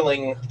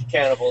 killing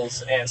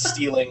cannibals and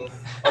stealing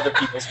other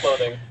people's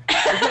clothing.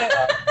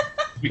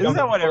 Isn't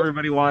that what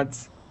everybody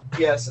wants?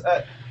 Yes.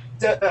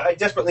 I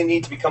desperately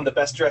need to become the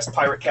best-dressed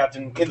pirate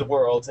captain in the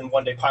world and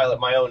one day pilot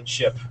my own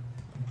ship,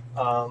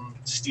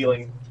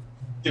 stealing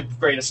the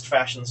greatest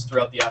fashions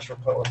throughout the astral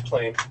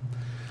plane.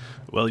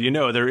 Well,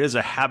 there is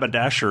a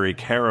haberdashery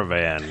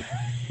caravan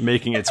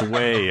making its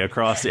way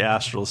across the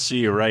astral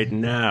sea right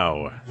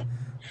now.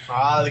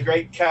 The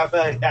great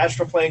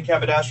astral plane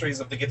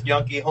haberdasheries of the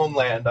Githyanki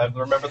homeland. I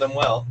remember them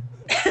well.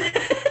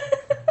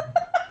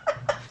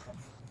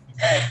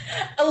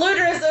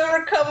 Eludra is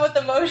overcome with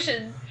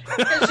emotion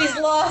because she's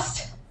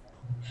lost.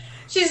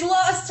 She's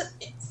lost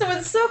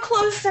someone so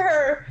close to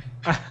her.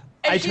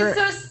 And go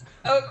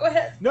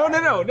ahead. No,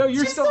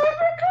 you're she's still... so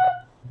overcome.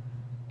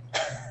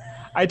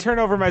 I turn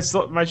over my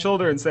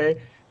shoulder and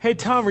say, "Hey,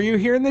 Tom, are you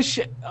hearing this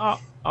shit?"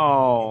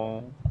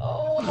 Oh.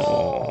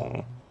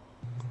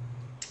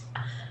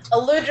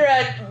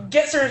 Eludra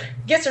gets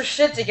her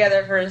shit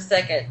together for a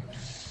second.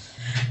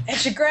 And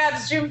she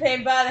grabs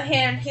Junpei by the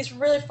hand. He's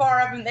really far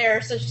up in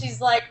there, so she's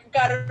got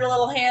her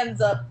little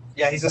hands up.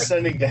 Yeah, he's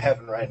ascending to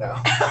heaven right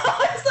now.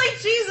 It's like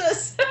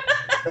Jesus.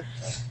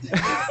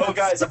 Oh,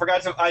 guys,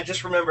 I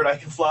just remembered I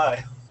can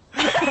fly.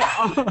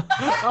 Oh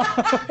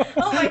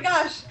my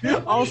gosh.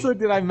 Also,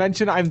 did I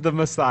mention I'm the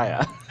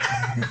Messiah?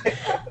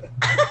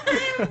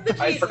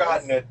 I'd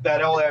forgotten it.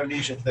 That whole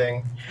amnesia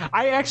thing.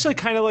 I actually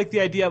kind of like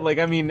the idea,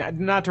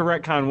 not to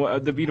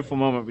retcon the beautiful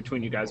moment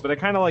between you guys, but I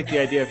kind of like the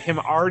idea of him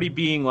already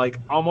being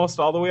almost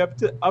all the way up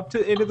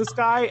to into the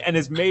sky, and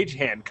his mage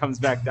hand comes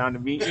back down to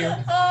meet you.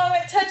 Oh,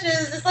 it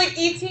touches. It's like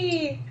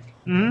E.T.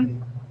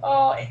 Mm-hmm.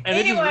 Oh, And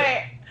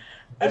anyway.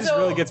 It just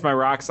really gets my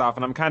rocks off,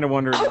 and I'm kind of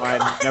wondering why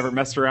I never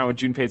messed around with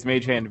Junpei's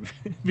mage hand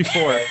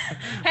before.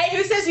 Hey,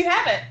 who says you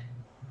haven't?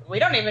 We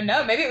don't even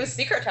know. Maybe it was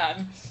secret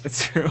time.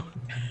 It's true.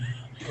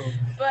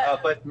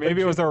 But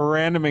maybe it was a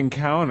random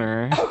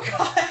encounter. Oh,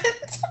 God.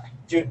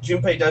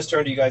 Junpei does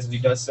turn to you guys, and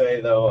he does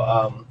say, though,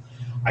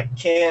 I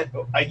can't...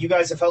 you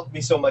guys have helped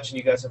me so much, and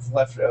you guys have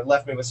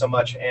left me with so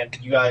much, and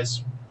you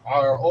guys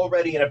are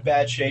already in a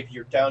bad shape.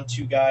 You're down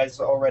 2 guys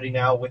already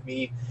now with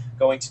me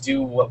going to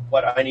do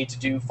what I need to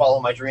do, follow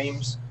my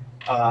dreams,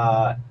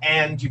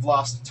 and you've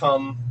lost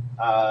Tom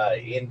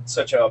in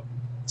such a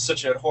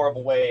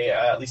horrible way,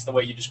 at least the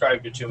way you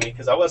described it to me,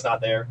 because I was not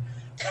there.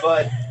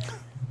 But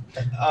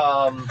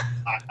I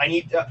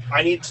need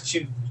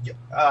to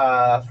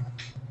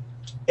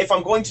if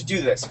I'm going to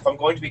do this, if I'm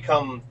going to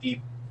become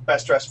the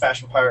best dressed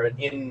fashion pirate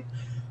in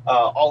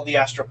all the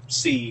Astral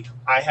Sea,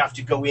 I have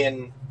to go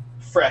in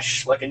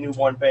fresh like a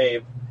newborn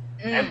babe,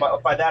 and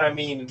by that I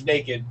mean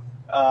naked.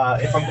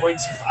 If I'm going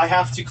to, I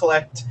have to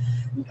collect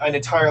an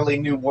entirely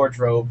new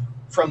wardrobe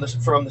from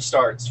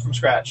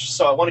scratch.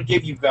 So I want to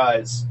give you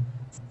guys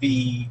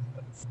the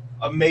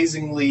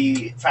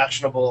amazingly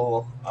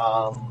fashionable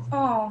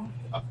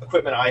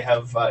equipment I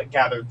have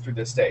gathered to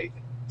this day.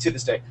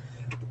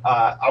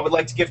 I would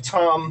like to give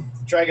Tom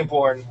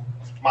Dragonborn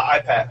my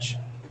eye patch.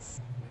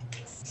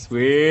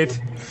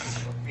 Sweet.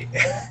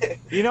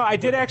 I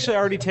did actually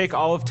already take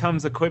all of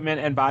Tom's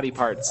equipment and body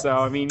parts, so,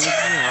 I mean,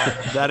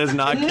 That is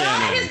not canon.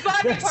 Not his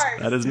body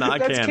parts. That is not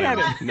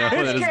canon. No,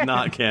 that is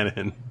not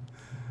canon.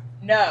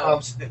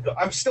 No.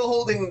 I'm still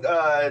holding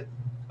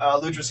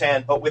Ludra's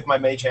hand, but with my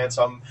mage hand,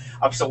 so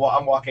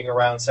I'm walking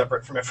around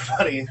separate from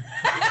everybody.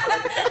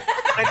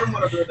 I don't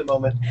want to ruin the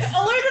moment.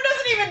 Ludra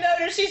doesn't even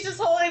notice. She's just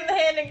holding the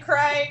hand and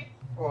crying.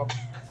 Well,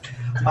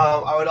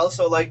 I would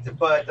also like to,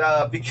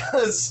 but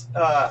because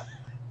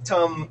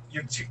Tom,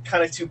 you're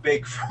kind of too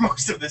big for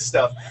most of this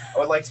stuff, I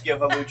would like to give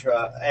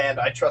Eludra, and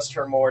I trust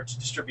her more to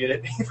distribute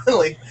it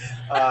evenly.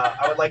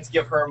 I would like to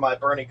give her my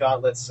burning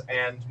gauntlets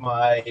and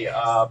my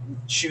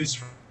shoes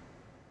for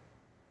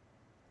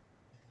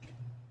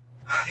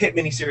hit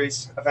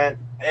miniseries event.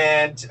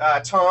 And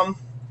Tom,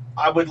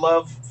 I would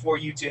love for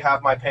you to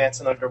have my pants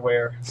and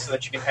underwear so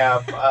that you can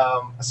have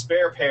a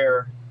spare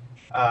pair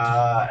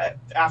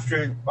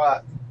after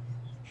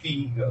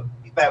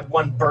that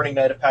one burning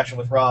night of passion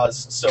with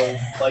Roz, so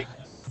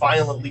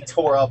violently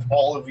tore up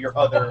all of your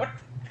other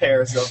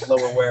pairs of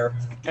lower wear.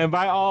 And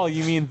by all,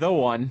 you mean the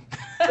one.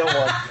 No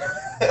one.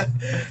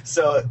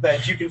 So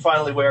that you can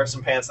finally wear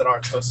some pants that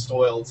aren't so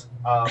soiled.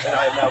 And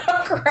I am now.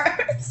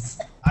 Gross.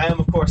 I am,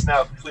 of course,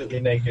 now completely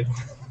naked.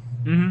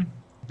 Mm-hmm.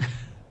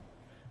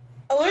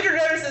 Eludra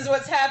notices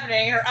what's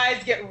happening. Her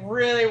eyes get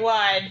really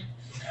wide.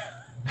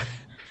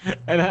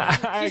 And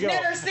I She's go,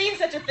 never seen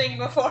such a thing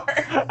before.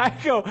 I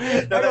go,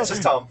 No, that's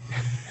just Tom.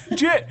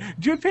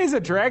 Junpei's a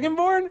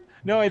dragonborn?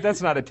 No, wait,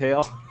 that's not a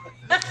tail.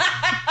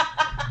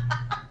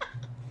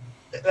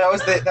 That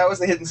was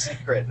the hidden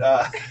secret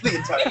the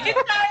entire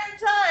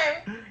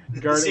time.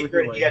 The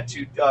secret he had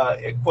to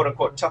quote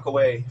unquote tuck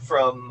away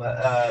from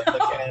the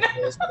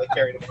cannibals when they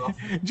carried him off.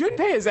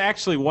 Junpei is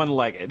actually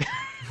one-legged.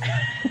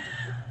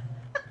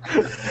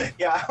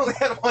 Yeah, I only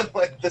had one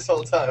leg this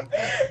whole time.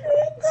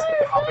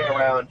 Hopping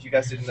around, you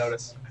guys didn't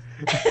notice.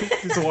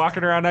 Just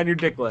walking around on your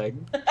dick leg.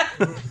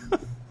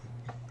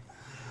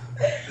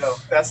 No,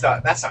 that's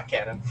not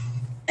canon.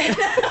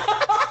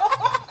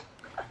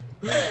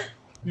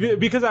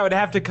 Because I would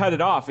have to cut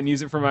it off and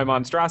use it for my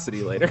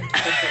monstrosity later.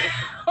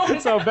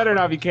 So it better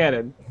not be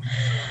canon.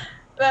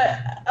 But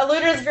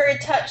Eludra is very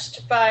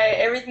touched by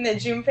everything that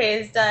Junpei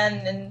has done,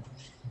 and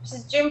she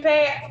says,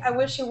 Junpei, I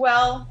wish you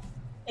well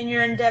in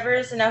your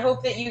endeavors, and I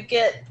hope that you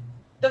get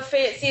the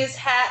fanciest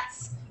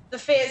hats, the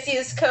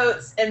fanciest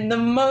coats, and the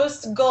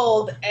most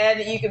gold, and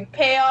that you can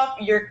pay off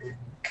your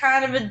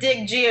kind of a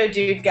dick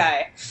Geodude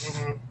guy.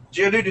 Mm-hmm.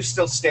 Geodude is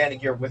still standing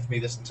here with me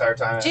this entire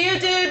time.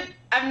 Geodude,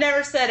 I've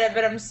never said it,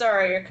 but I'm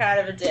sorry, you're kind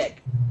of a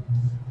dick.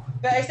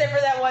 But except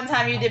for that one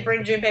time you did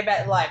bring Junpei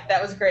back to life.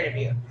 That was great of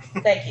you.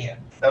 Thank you.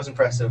 That was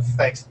impressive.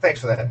 Thanks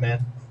for that,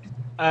 man.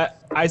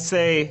 I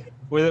say,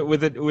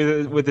 with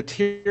a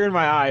tear in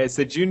my eye, I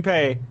said,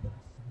 Junpei,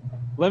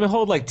 let me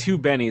hold like 2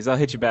 bennies. I'll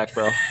hit you back,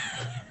 bro.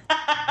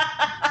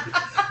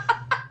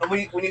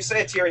 When you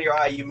say a tear in your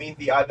eye, you mean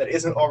the eye that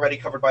isn't already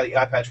covered by the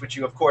eye patch, which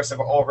you, of course, have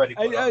already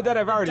put on. That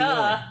I've already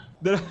known.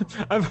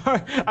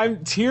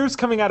 I'm tears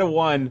coming out of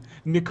one,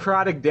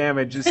 necrotic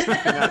damage is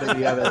coming out of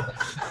the other.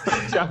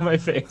 Down my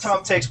face.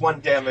 Tom takes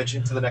 1 damage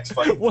into the next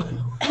fight.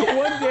 one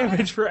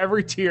damage for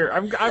every tear.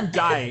 I'm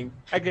dying.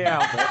 I can't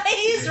help it.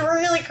 He's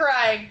really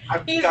crying.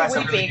 He's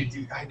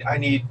weeping. I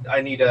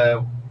need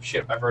a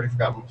shit. I've already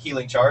forgotten.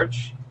 Healing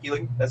charge.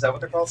 Healing. Is that what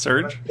they're called?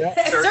 Surge. Yeah.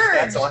 Surge.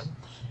 That's the one.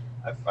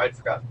 I'd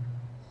forgotten.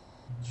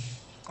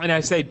 And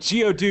I say,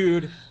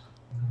 Geodude,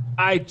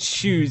 I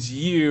choose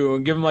you,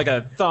 and give him like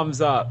a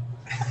thumbs up.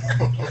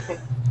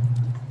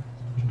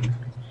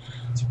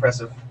 It's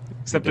impressive.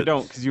 Except I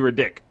don't, because you were a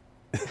dick.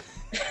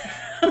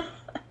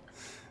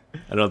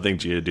 I don't think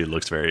Geodude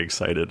looks very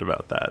excited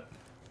about that.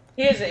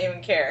 He doesn't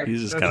even care.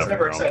 He's just kind of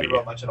never grumpy. excited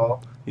about much at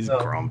all. He's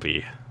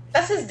grumpy.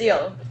 That's his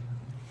deal.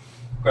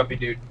 Grumpy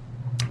dude.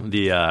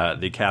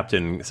 The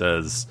captain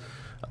says,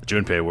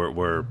 Junpei,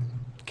 we're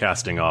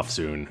casting off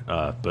soon,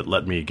 but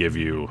let me give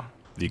you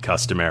the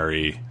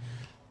customary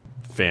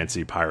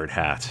fancy pirate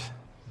hat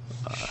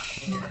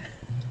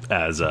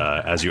as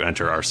you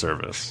enter our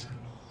service.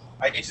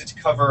 I use it to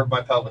cover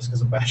my pelvis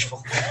because I'm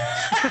bashful.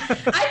 I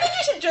think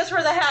you should just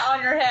wear the hat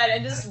on your head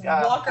and just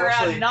walk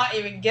around not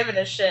even giving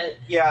a shit.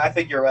 Yeah, I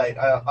think you're right.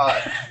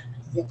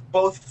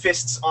 Both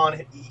fists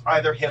on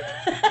either hip.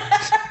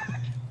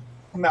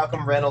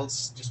 Malcolm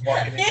Reynolds just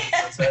walking in.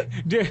 That's it.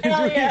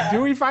 Do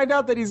we find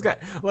out that he's got,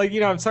 like,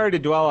 I'm sorry to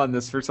dwell on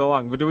this for so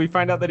long, but do we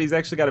find out that he's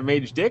actually got a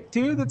mage dick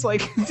too that's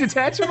like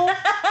detachable?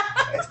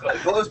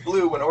 It glows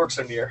blue when orcs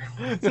are near.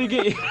 So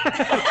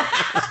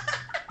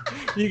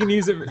you can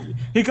use it.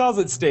 He calls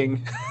it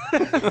Sting,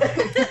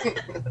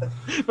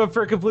 but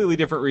for a completely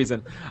different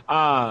reason.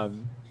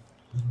 And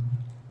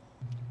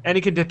he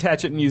can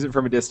detach it and use it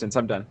from a distance.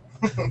 I'm done.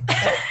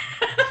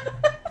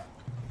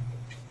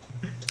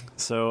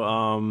 So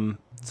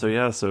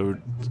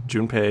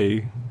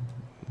Junpei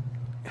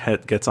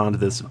gets onto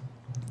this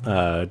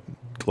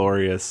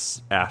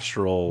glorious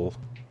astral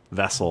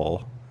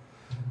vessel,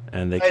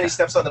 and he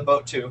steps on the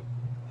boat too.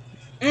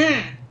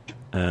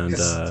 And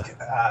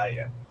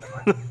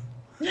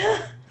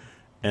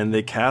and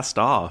they cast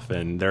off,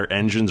 and their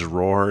engines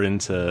roar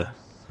into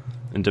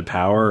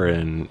power,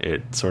 and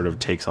it sort of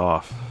takes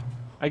off.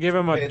 I give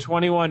him a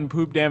 21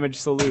 poop damage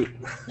salute.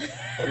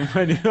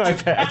 My new eye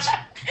patch.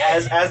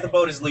 As the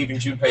boat is leaving,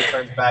 Junpei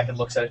turns back and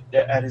looks at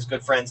his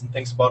good friends and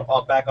thinks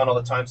back on all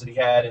the times that he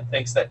had, and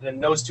thinks that, and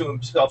knows to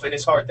himself in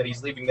his heart that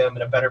he's leaving them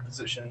in a better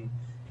position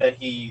than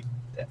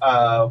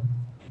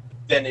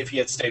than if he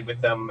had stayed with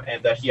them,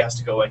 and that he has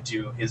to go and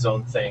do his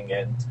own thing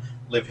and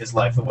live his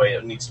life the way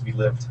it needs to be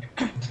lived.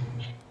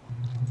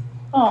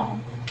 Oh.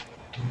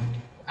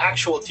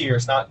 Actual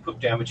tears, not poop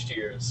damage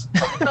tears.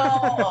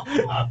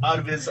 Out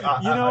of his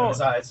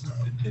eyes.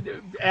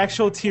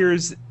 Actual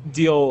tears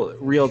deal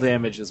real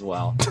damage as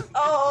well.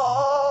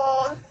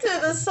 Oh, to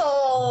the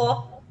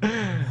soul.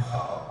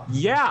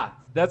 Yeah,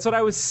 that's what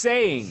I was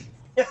saying.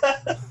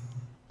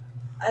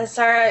 I'm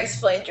sorry I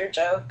explained your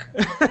joke.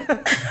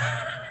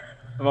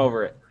 I'm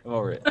over it.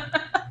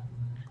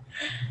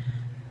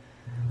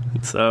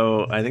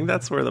 So I think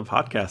that's where the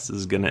podcast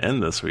is going to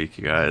end this week,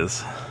 you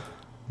guys.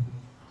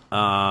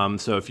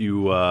 So if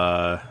you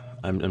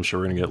I'm sure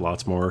we're gonna get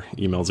lots more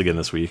emails again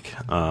this week.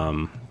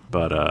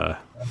 But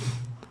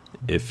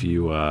if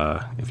you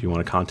want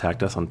to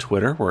contact us on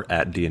Twitter, we're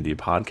at D&D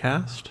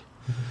Podcast,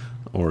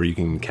 or you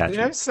can catch. You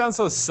just sound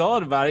so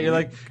solid about it. You're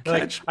like,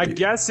 I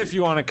guess if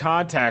you want to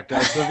contact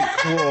us, that'd be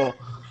cool.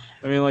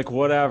 I mean, like,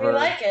 whatever. We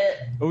like it.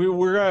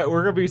 We're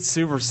gonna be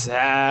super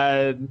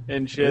sad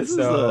and shit. This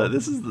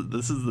is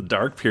the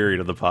dark period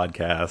of the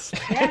podcast.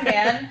 Yeah,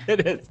 man.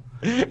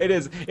 It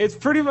is. It's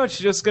pretty much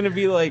just gonna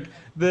be like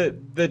the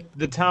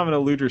Tom and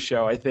Eluder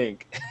show, I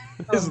think.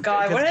 Oh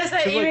God, what is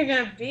that even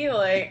gonna be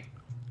like?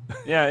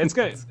 Yeah, it's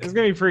gonna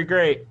be pretty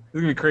great. It's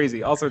gonna be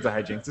crazy. All sorts of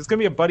hijinks. It's gonna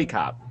be a buddy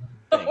cop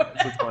thing.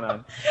 That's what's going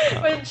on.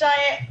 When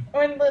giant,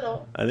 when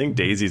little. I think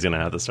Daisy's gonna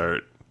have to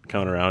start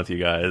coming around with you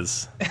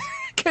guys.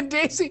 Can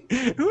Daisy?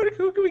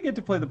 Who can we get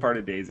to play the part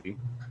of Daisy?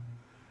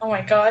 Oh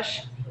my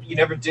gosh. You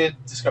never did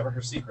discover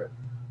her secret.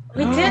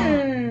 We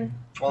didn't.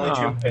 Only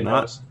Junpei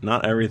knows.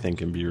 Not everything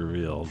can be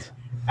revealed.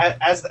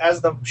 As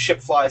the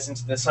ship flies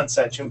into the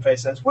sunset, Junpei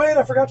says, "Wait,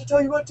 I forgot to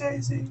tell you about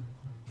Daisy."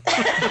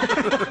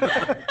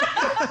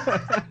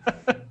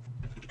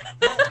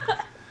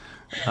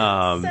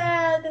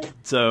 Sad.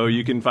 So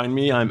you can find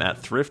me. I'm at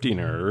Thrifty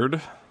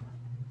Nerd.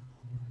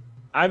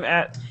 You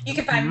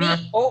can find me.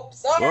 Oh,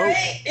 sorry.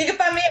 Whoa. You can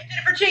find me at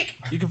Jennifer Cheek.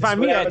 You can find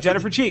me at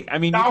Jennifer Cheek. I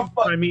mean, you can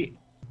find me.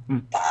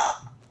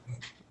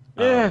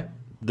 Yeah.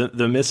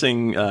 The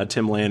missing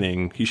Tim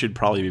Lanning. He should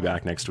probably be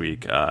back next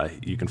week.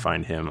 You can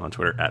find him on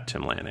Twitter at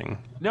Tim Lanning.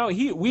 No,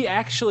 you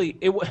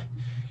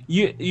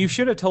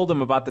should have told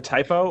him about the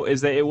typo.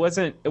 Is that it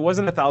wasn't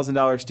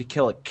 $1,000 to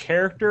kill a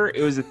character.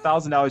 It was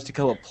 $1,000 to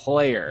kill a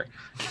player.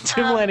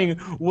 Tim Lanning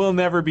will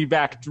never be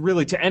back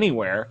really to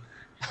anywhere.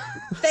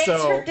 Thanks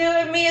for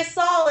doing me a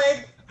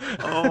solid.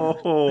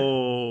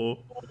 Oh.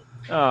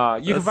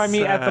 You can find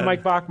me at the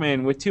Mike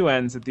Bachman with 2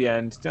 N's at the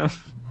end.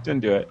 Don't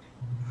do it.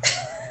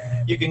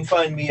 You can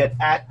find me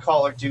at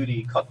Call of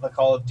Duty, the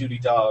Call of Duty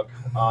dog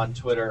on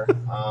Twitter.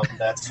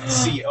 That's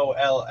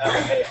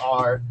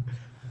COLLAROF.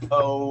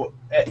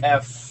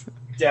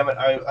 Damn it!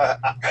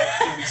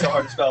 It'd be so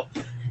hard to spell.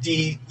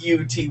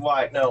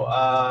 DUTY. No,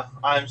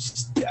 I'm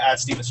at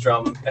Steven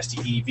Strum.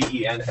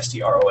 STEVEN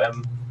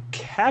STROM.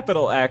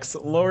 Capital X,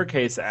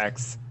 lowercase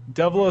x,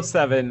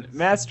 007,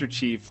 Master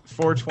Chief,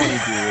 420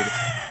 dude,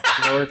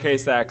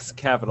 lowercase x,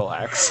 capital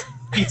X.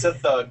 Pizza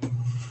Thug.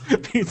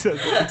 Pizza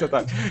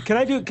Thug. Can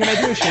I do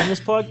a shameless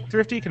plug,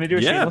 Thrifty? Can I do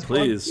a shameless plug?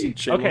 Yeah, please.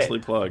 Shamelessly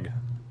plug.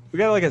 We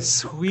got like a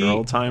sweet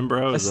girl time,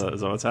 bro. Is that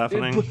what's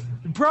happening?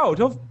 Bro,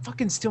 don't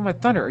fucking steal my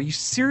thunder. Are you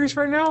serious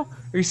right now?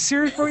 Are you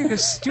serious, bro? You're gonna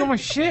steal my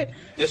shit?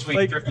 This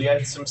week, Thrifty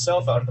edits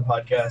himself out of the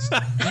podcast.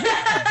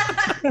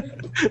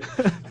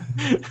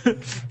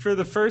 For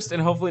the first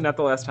and hopefully not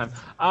the last time.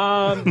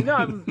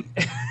 No,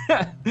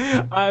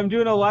 I'm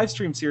doing a live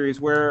stream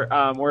series where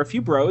a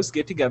few bros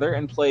get together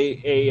and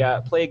play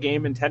a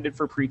game intended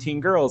for preteen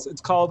girls.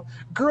 It's called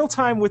Girl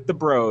Time with the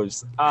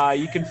Bros.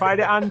 You can find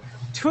it on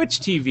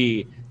Twitch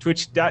TV.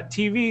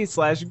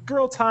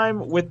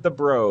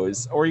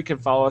 Twitch.tv/girltimewiththebros, or you can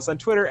follow us on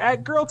Twitter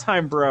at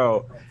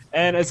girltimebro.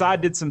 And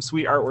Azad did some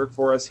sweet artwork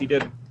for us.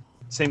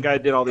 Same guy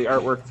did all the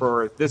artwork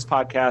for this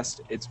podcast.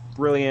 It's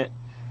brilliant.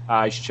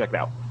 You should check it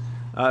out.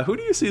 Who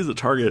do you see as the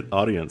target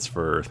audience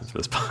for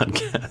this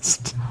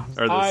podcast?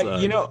 Or this,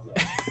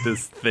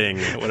 this thing,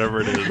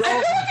 whatever it is. I feel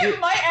like it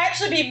might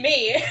actually be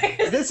me.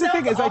 This is the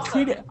thing is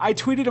awesome. I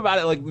tweeted about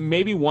it like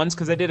maybe once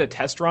because I did a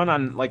test run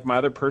on like my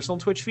other personal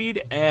Twitch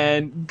feed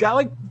and got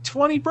like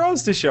 20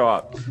 bros to show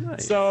up.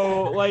 Nice.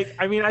 So like,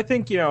 I mean, I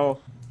think,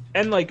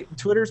 and like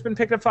Twitter's been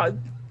picked up.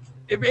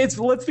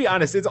 Let's be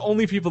honest, it's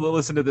only people that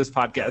listen to this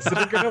podcast that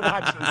are going to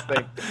watch this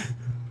thing.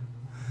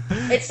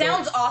 It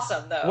sounds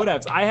awesome, though.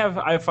 Whatever. I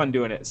have fun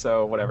doing it,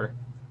 so whatever.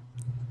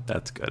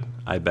 That's good.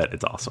 I bet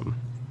it's awesome.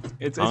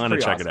 I'm going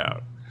to check it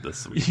out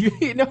this week.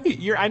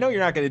 I know you're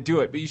not going to do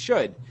it, but you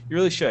should. You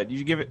really should. You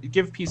should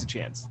give Peace a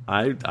chance.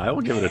 I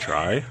will give it a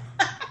try.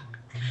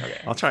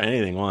 Okay. I'll try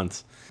anything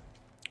once.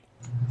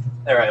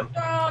 There I am.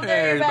 Oh,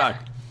 there you're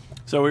back.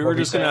 So we were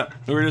just gonna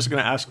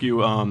ask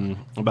you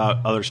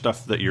about other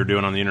stuff that you're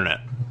doing on the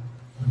internet.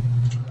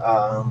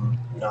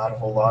 Not a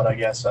whole lot, I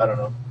guess. I don't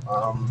know.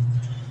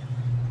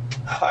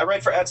 I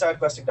write for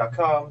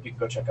 @sidequesting.com. You can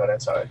go check out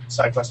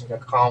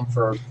sidequesting.com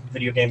for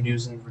video game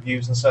news and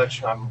reviews and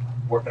such. I'm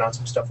working on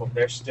some stuff over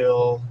there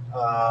still.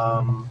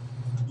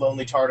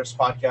 Lonely TARDIS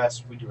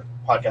podcast. We do a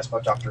podcast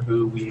about Doctor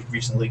Who. We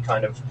recently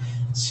kind of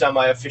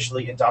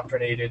semi-officially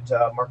indoctrinated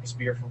Marcus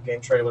Beer from Game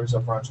Trailers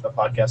over onto the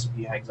podcast, and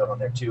he hangs out on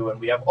there too. And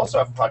we also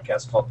have a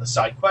podcast called The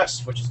Side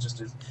Quest, which is just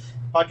a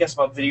podcast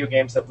about video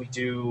games that we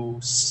do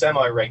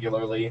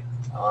semi-regularly.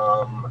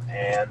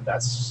 And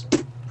that's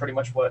pretty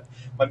much what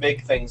my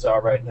big things are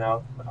right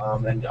now.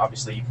 And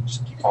obviously you can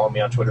just keep following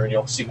me on Twitter and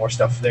you'll see more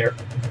stuff there.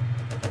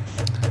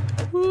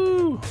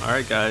 Woo! All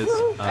right, guys.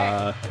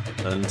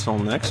 Until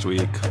next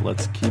week,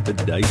 let's keep it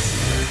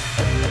dicey.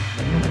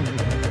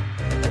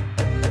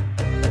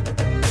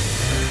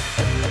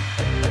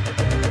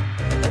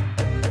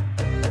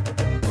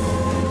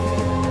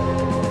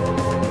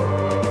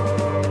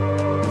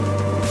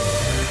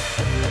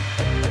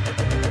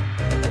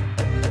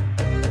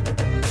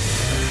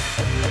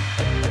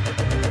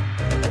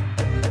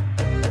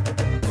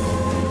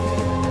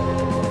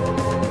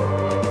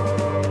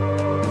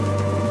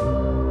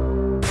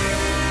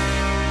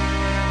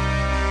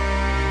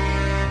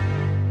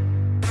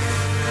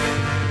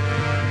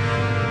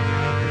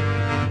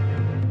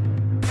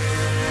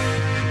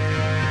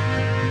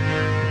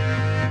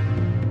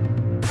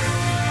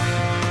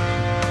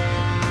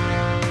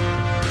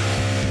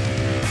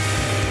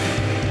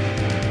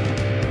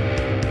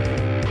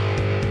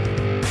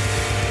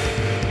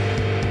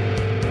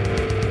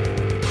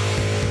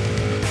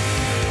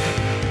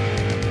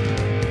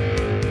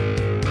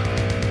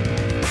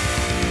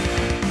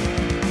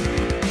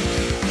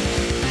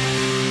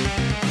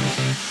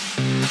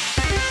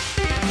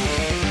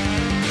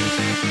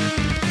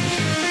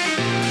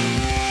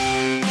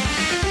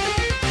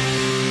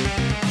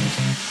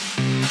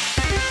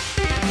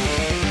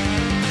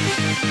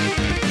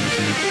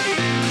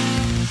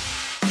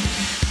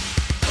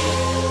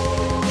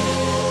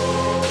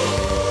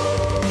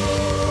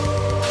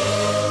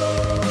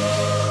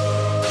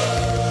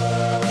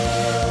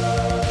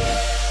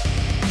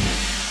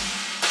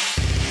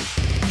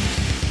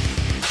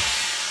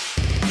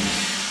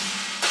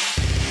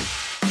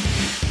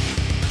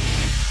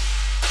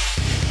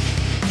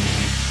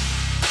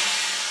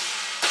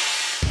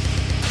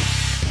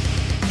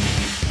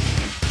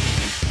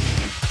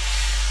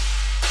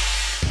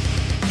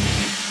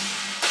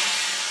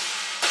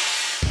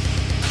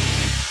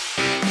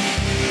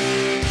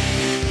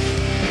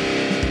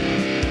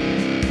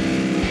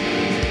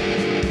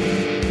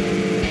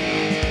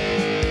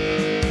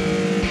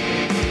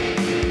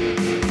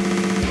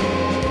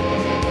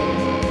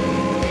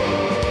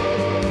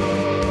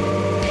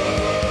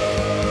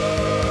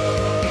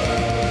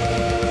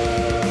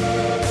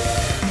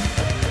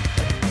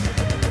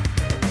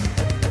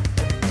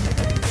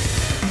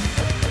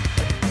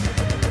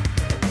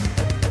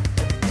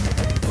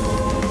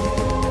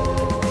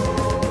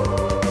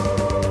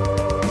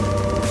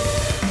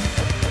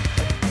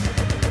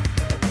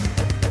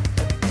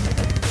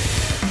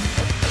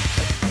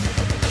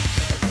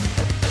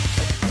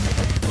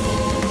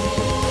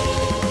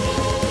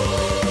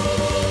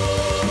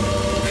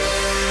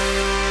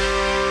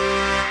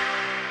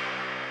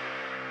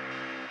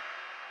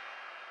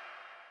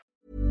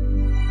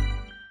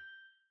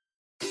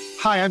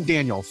 Hi, I'm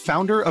Daniel,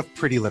 founder of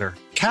Pretty Litter.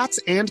 Cats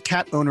and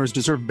cat owners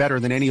deserve better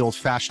than any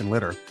old-fashioned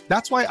litter.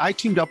 That's why I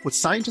teamed up with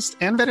scientists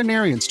and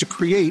veterinarians to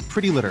create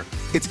Pretty Litter.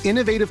 Its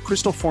innovative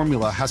crystal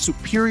formula has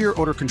superior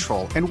odor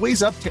control and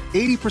weighs up to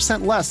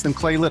 80% less than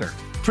clay litter.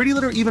 Pretty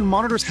Litter even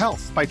monitors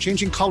health by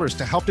changing colors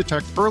to help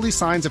detect early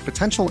signs of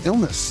potential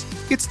illness.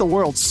 It's the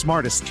world's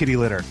smartest kitty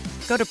litter.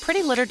 Go to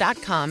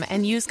prettylitter.com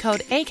and use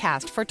code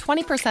ACAST for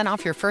 20%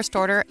 off your first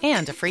order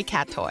and a free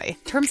cat toy.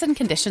 Terms and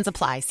conditions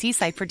apply. See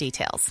site for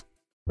details.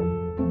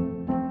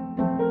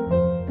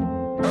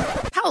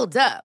 Hold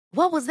up.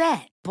 What was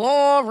that?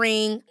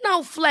 Boring.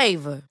 No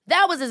flavor.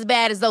 That was as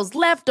bad as those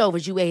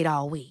leftovers you ate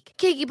all week.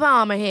 Keke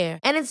Palmer here,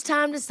 and it's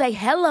time to say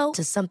hello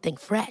to something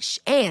fresh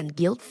and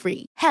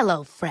guilt-free.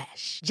 Hello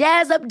Fresh.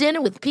 Jazz up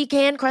dinner with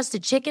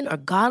pecan-crusted chicken or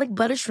garlic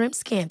butter shrimp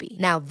scampi.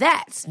 Now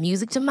that's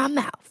music to my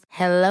mouth.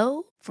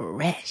 Hello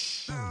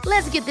Fresh.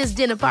 Let's get this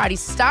dinner party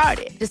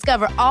started.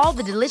 Discover all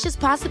the delicious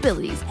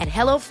possibilities at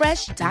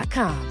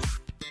hellofresh.com.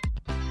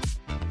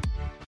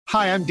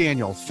 Hi, I'm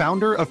Daniel,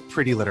 founder of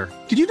Pretty Litter.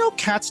 Did you know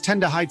cats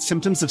tend to hide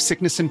symptoms of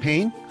sickness and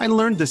pain? I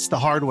learned this the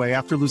hard way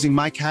after losing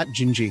my cat,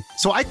 Gingy.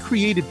 So I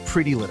created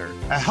Pretty Litter,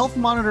 a health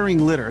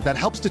monitoring litter that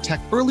helps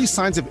detect early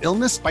signs of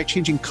illness by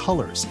changing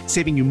colors,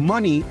 saving you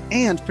money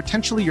and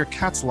potentially your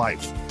cat's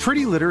life.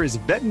 Pretty Litter is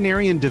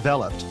veterinarian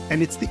developed,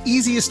 and it's the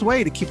easiest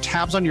way to keep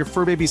tabs on your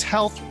fur baby's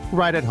health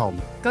right at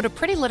home. Go to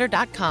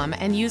prettylitter.com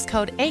and use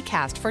code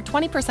ACAST for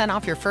 20%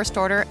 off your first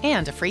order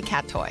and a free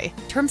cat toy.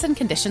 Terms and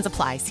conditions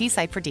apply. See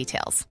site for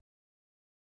details.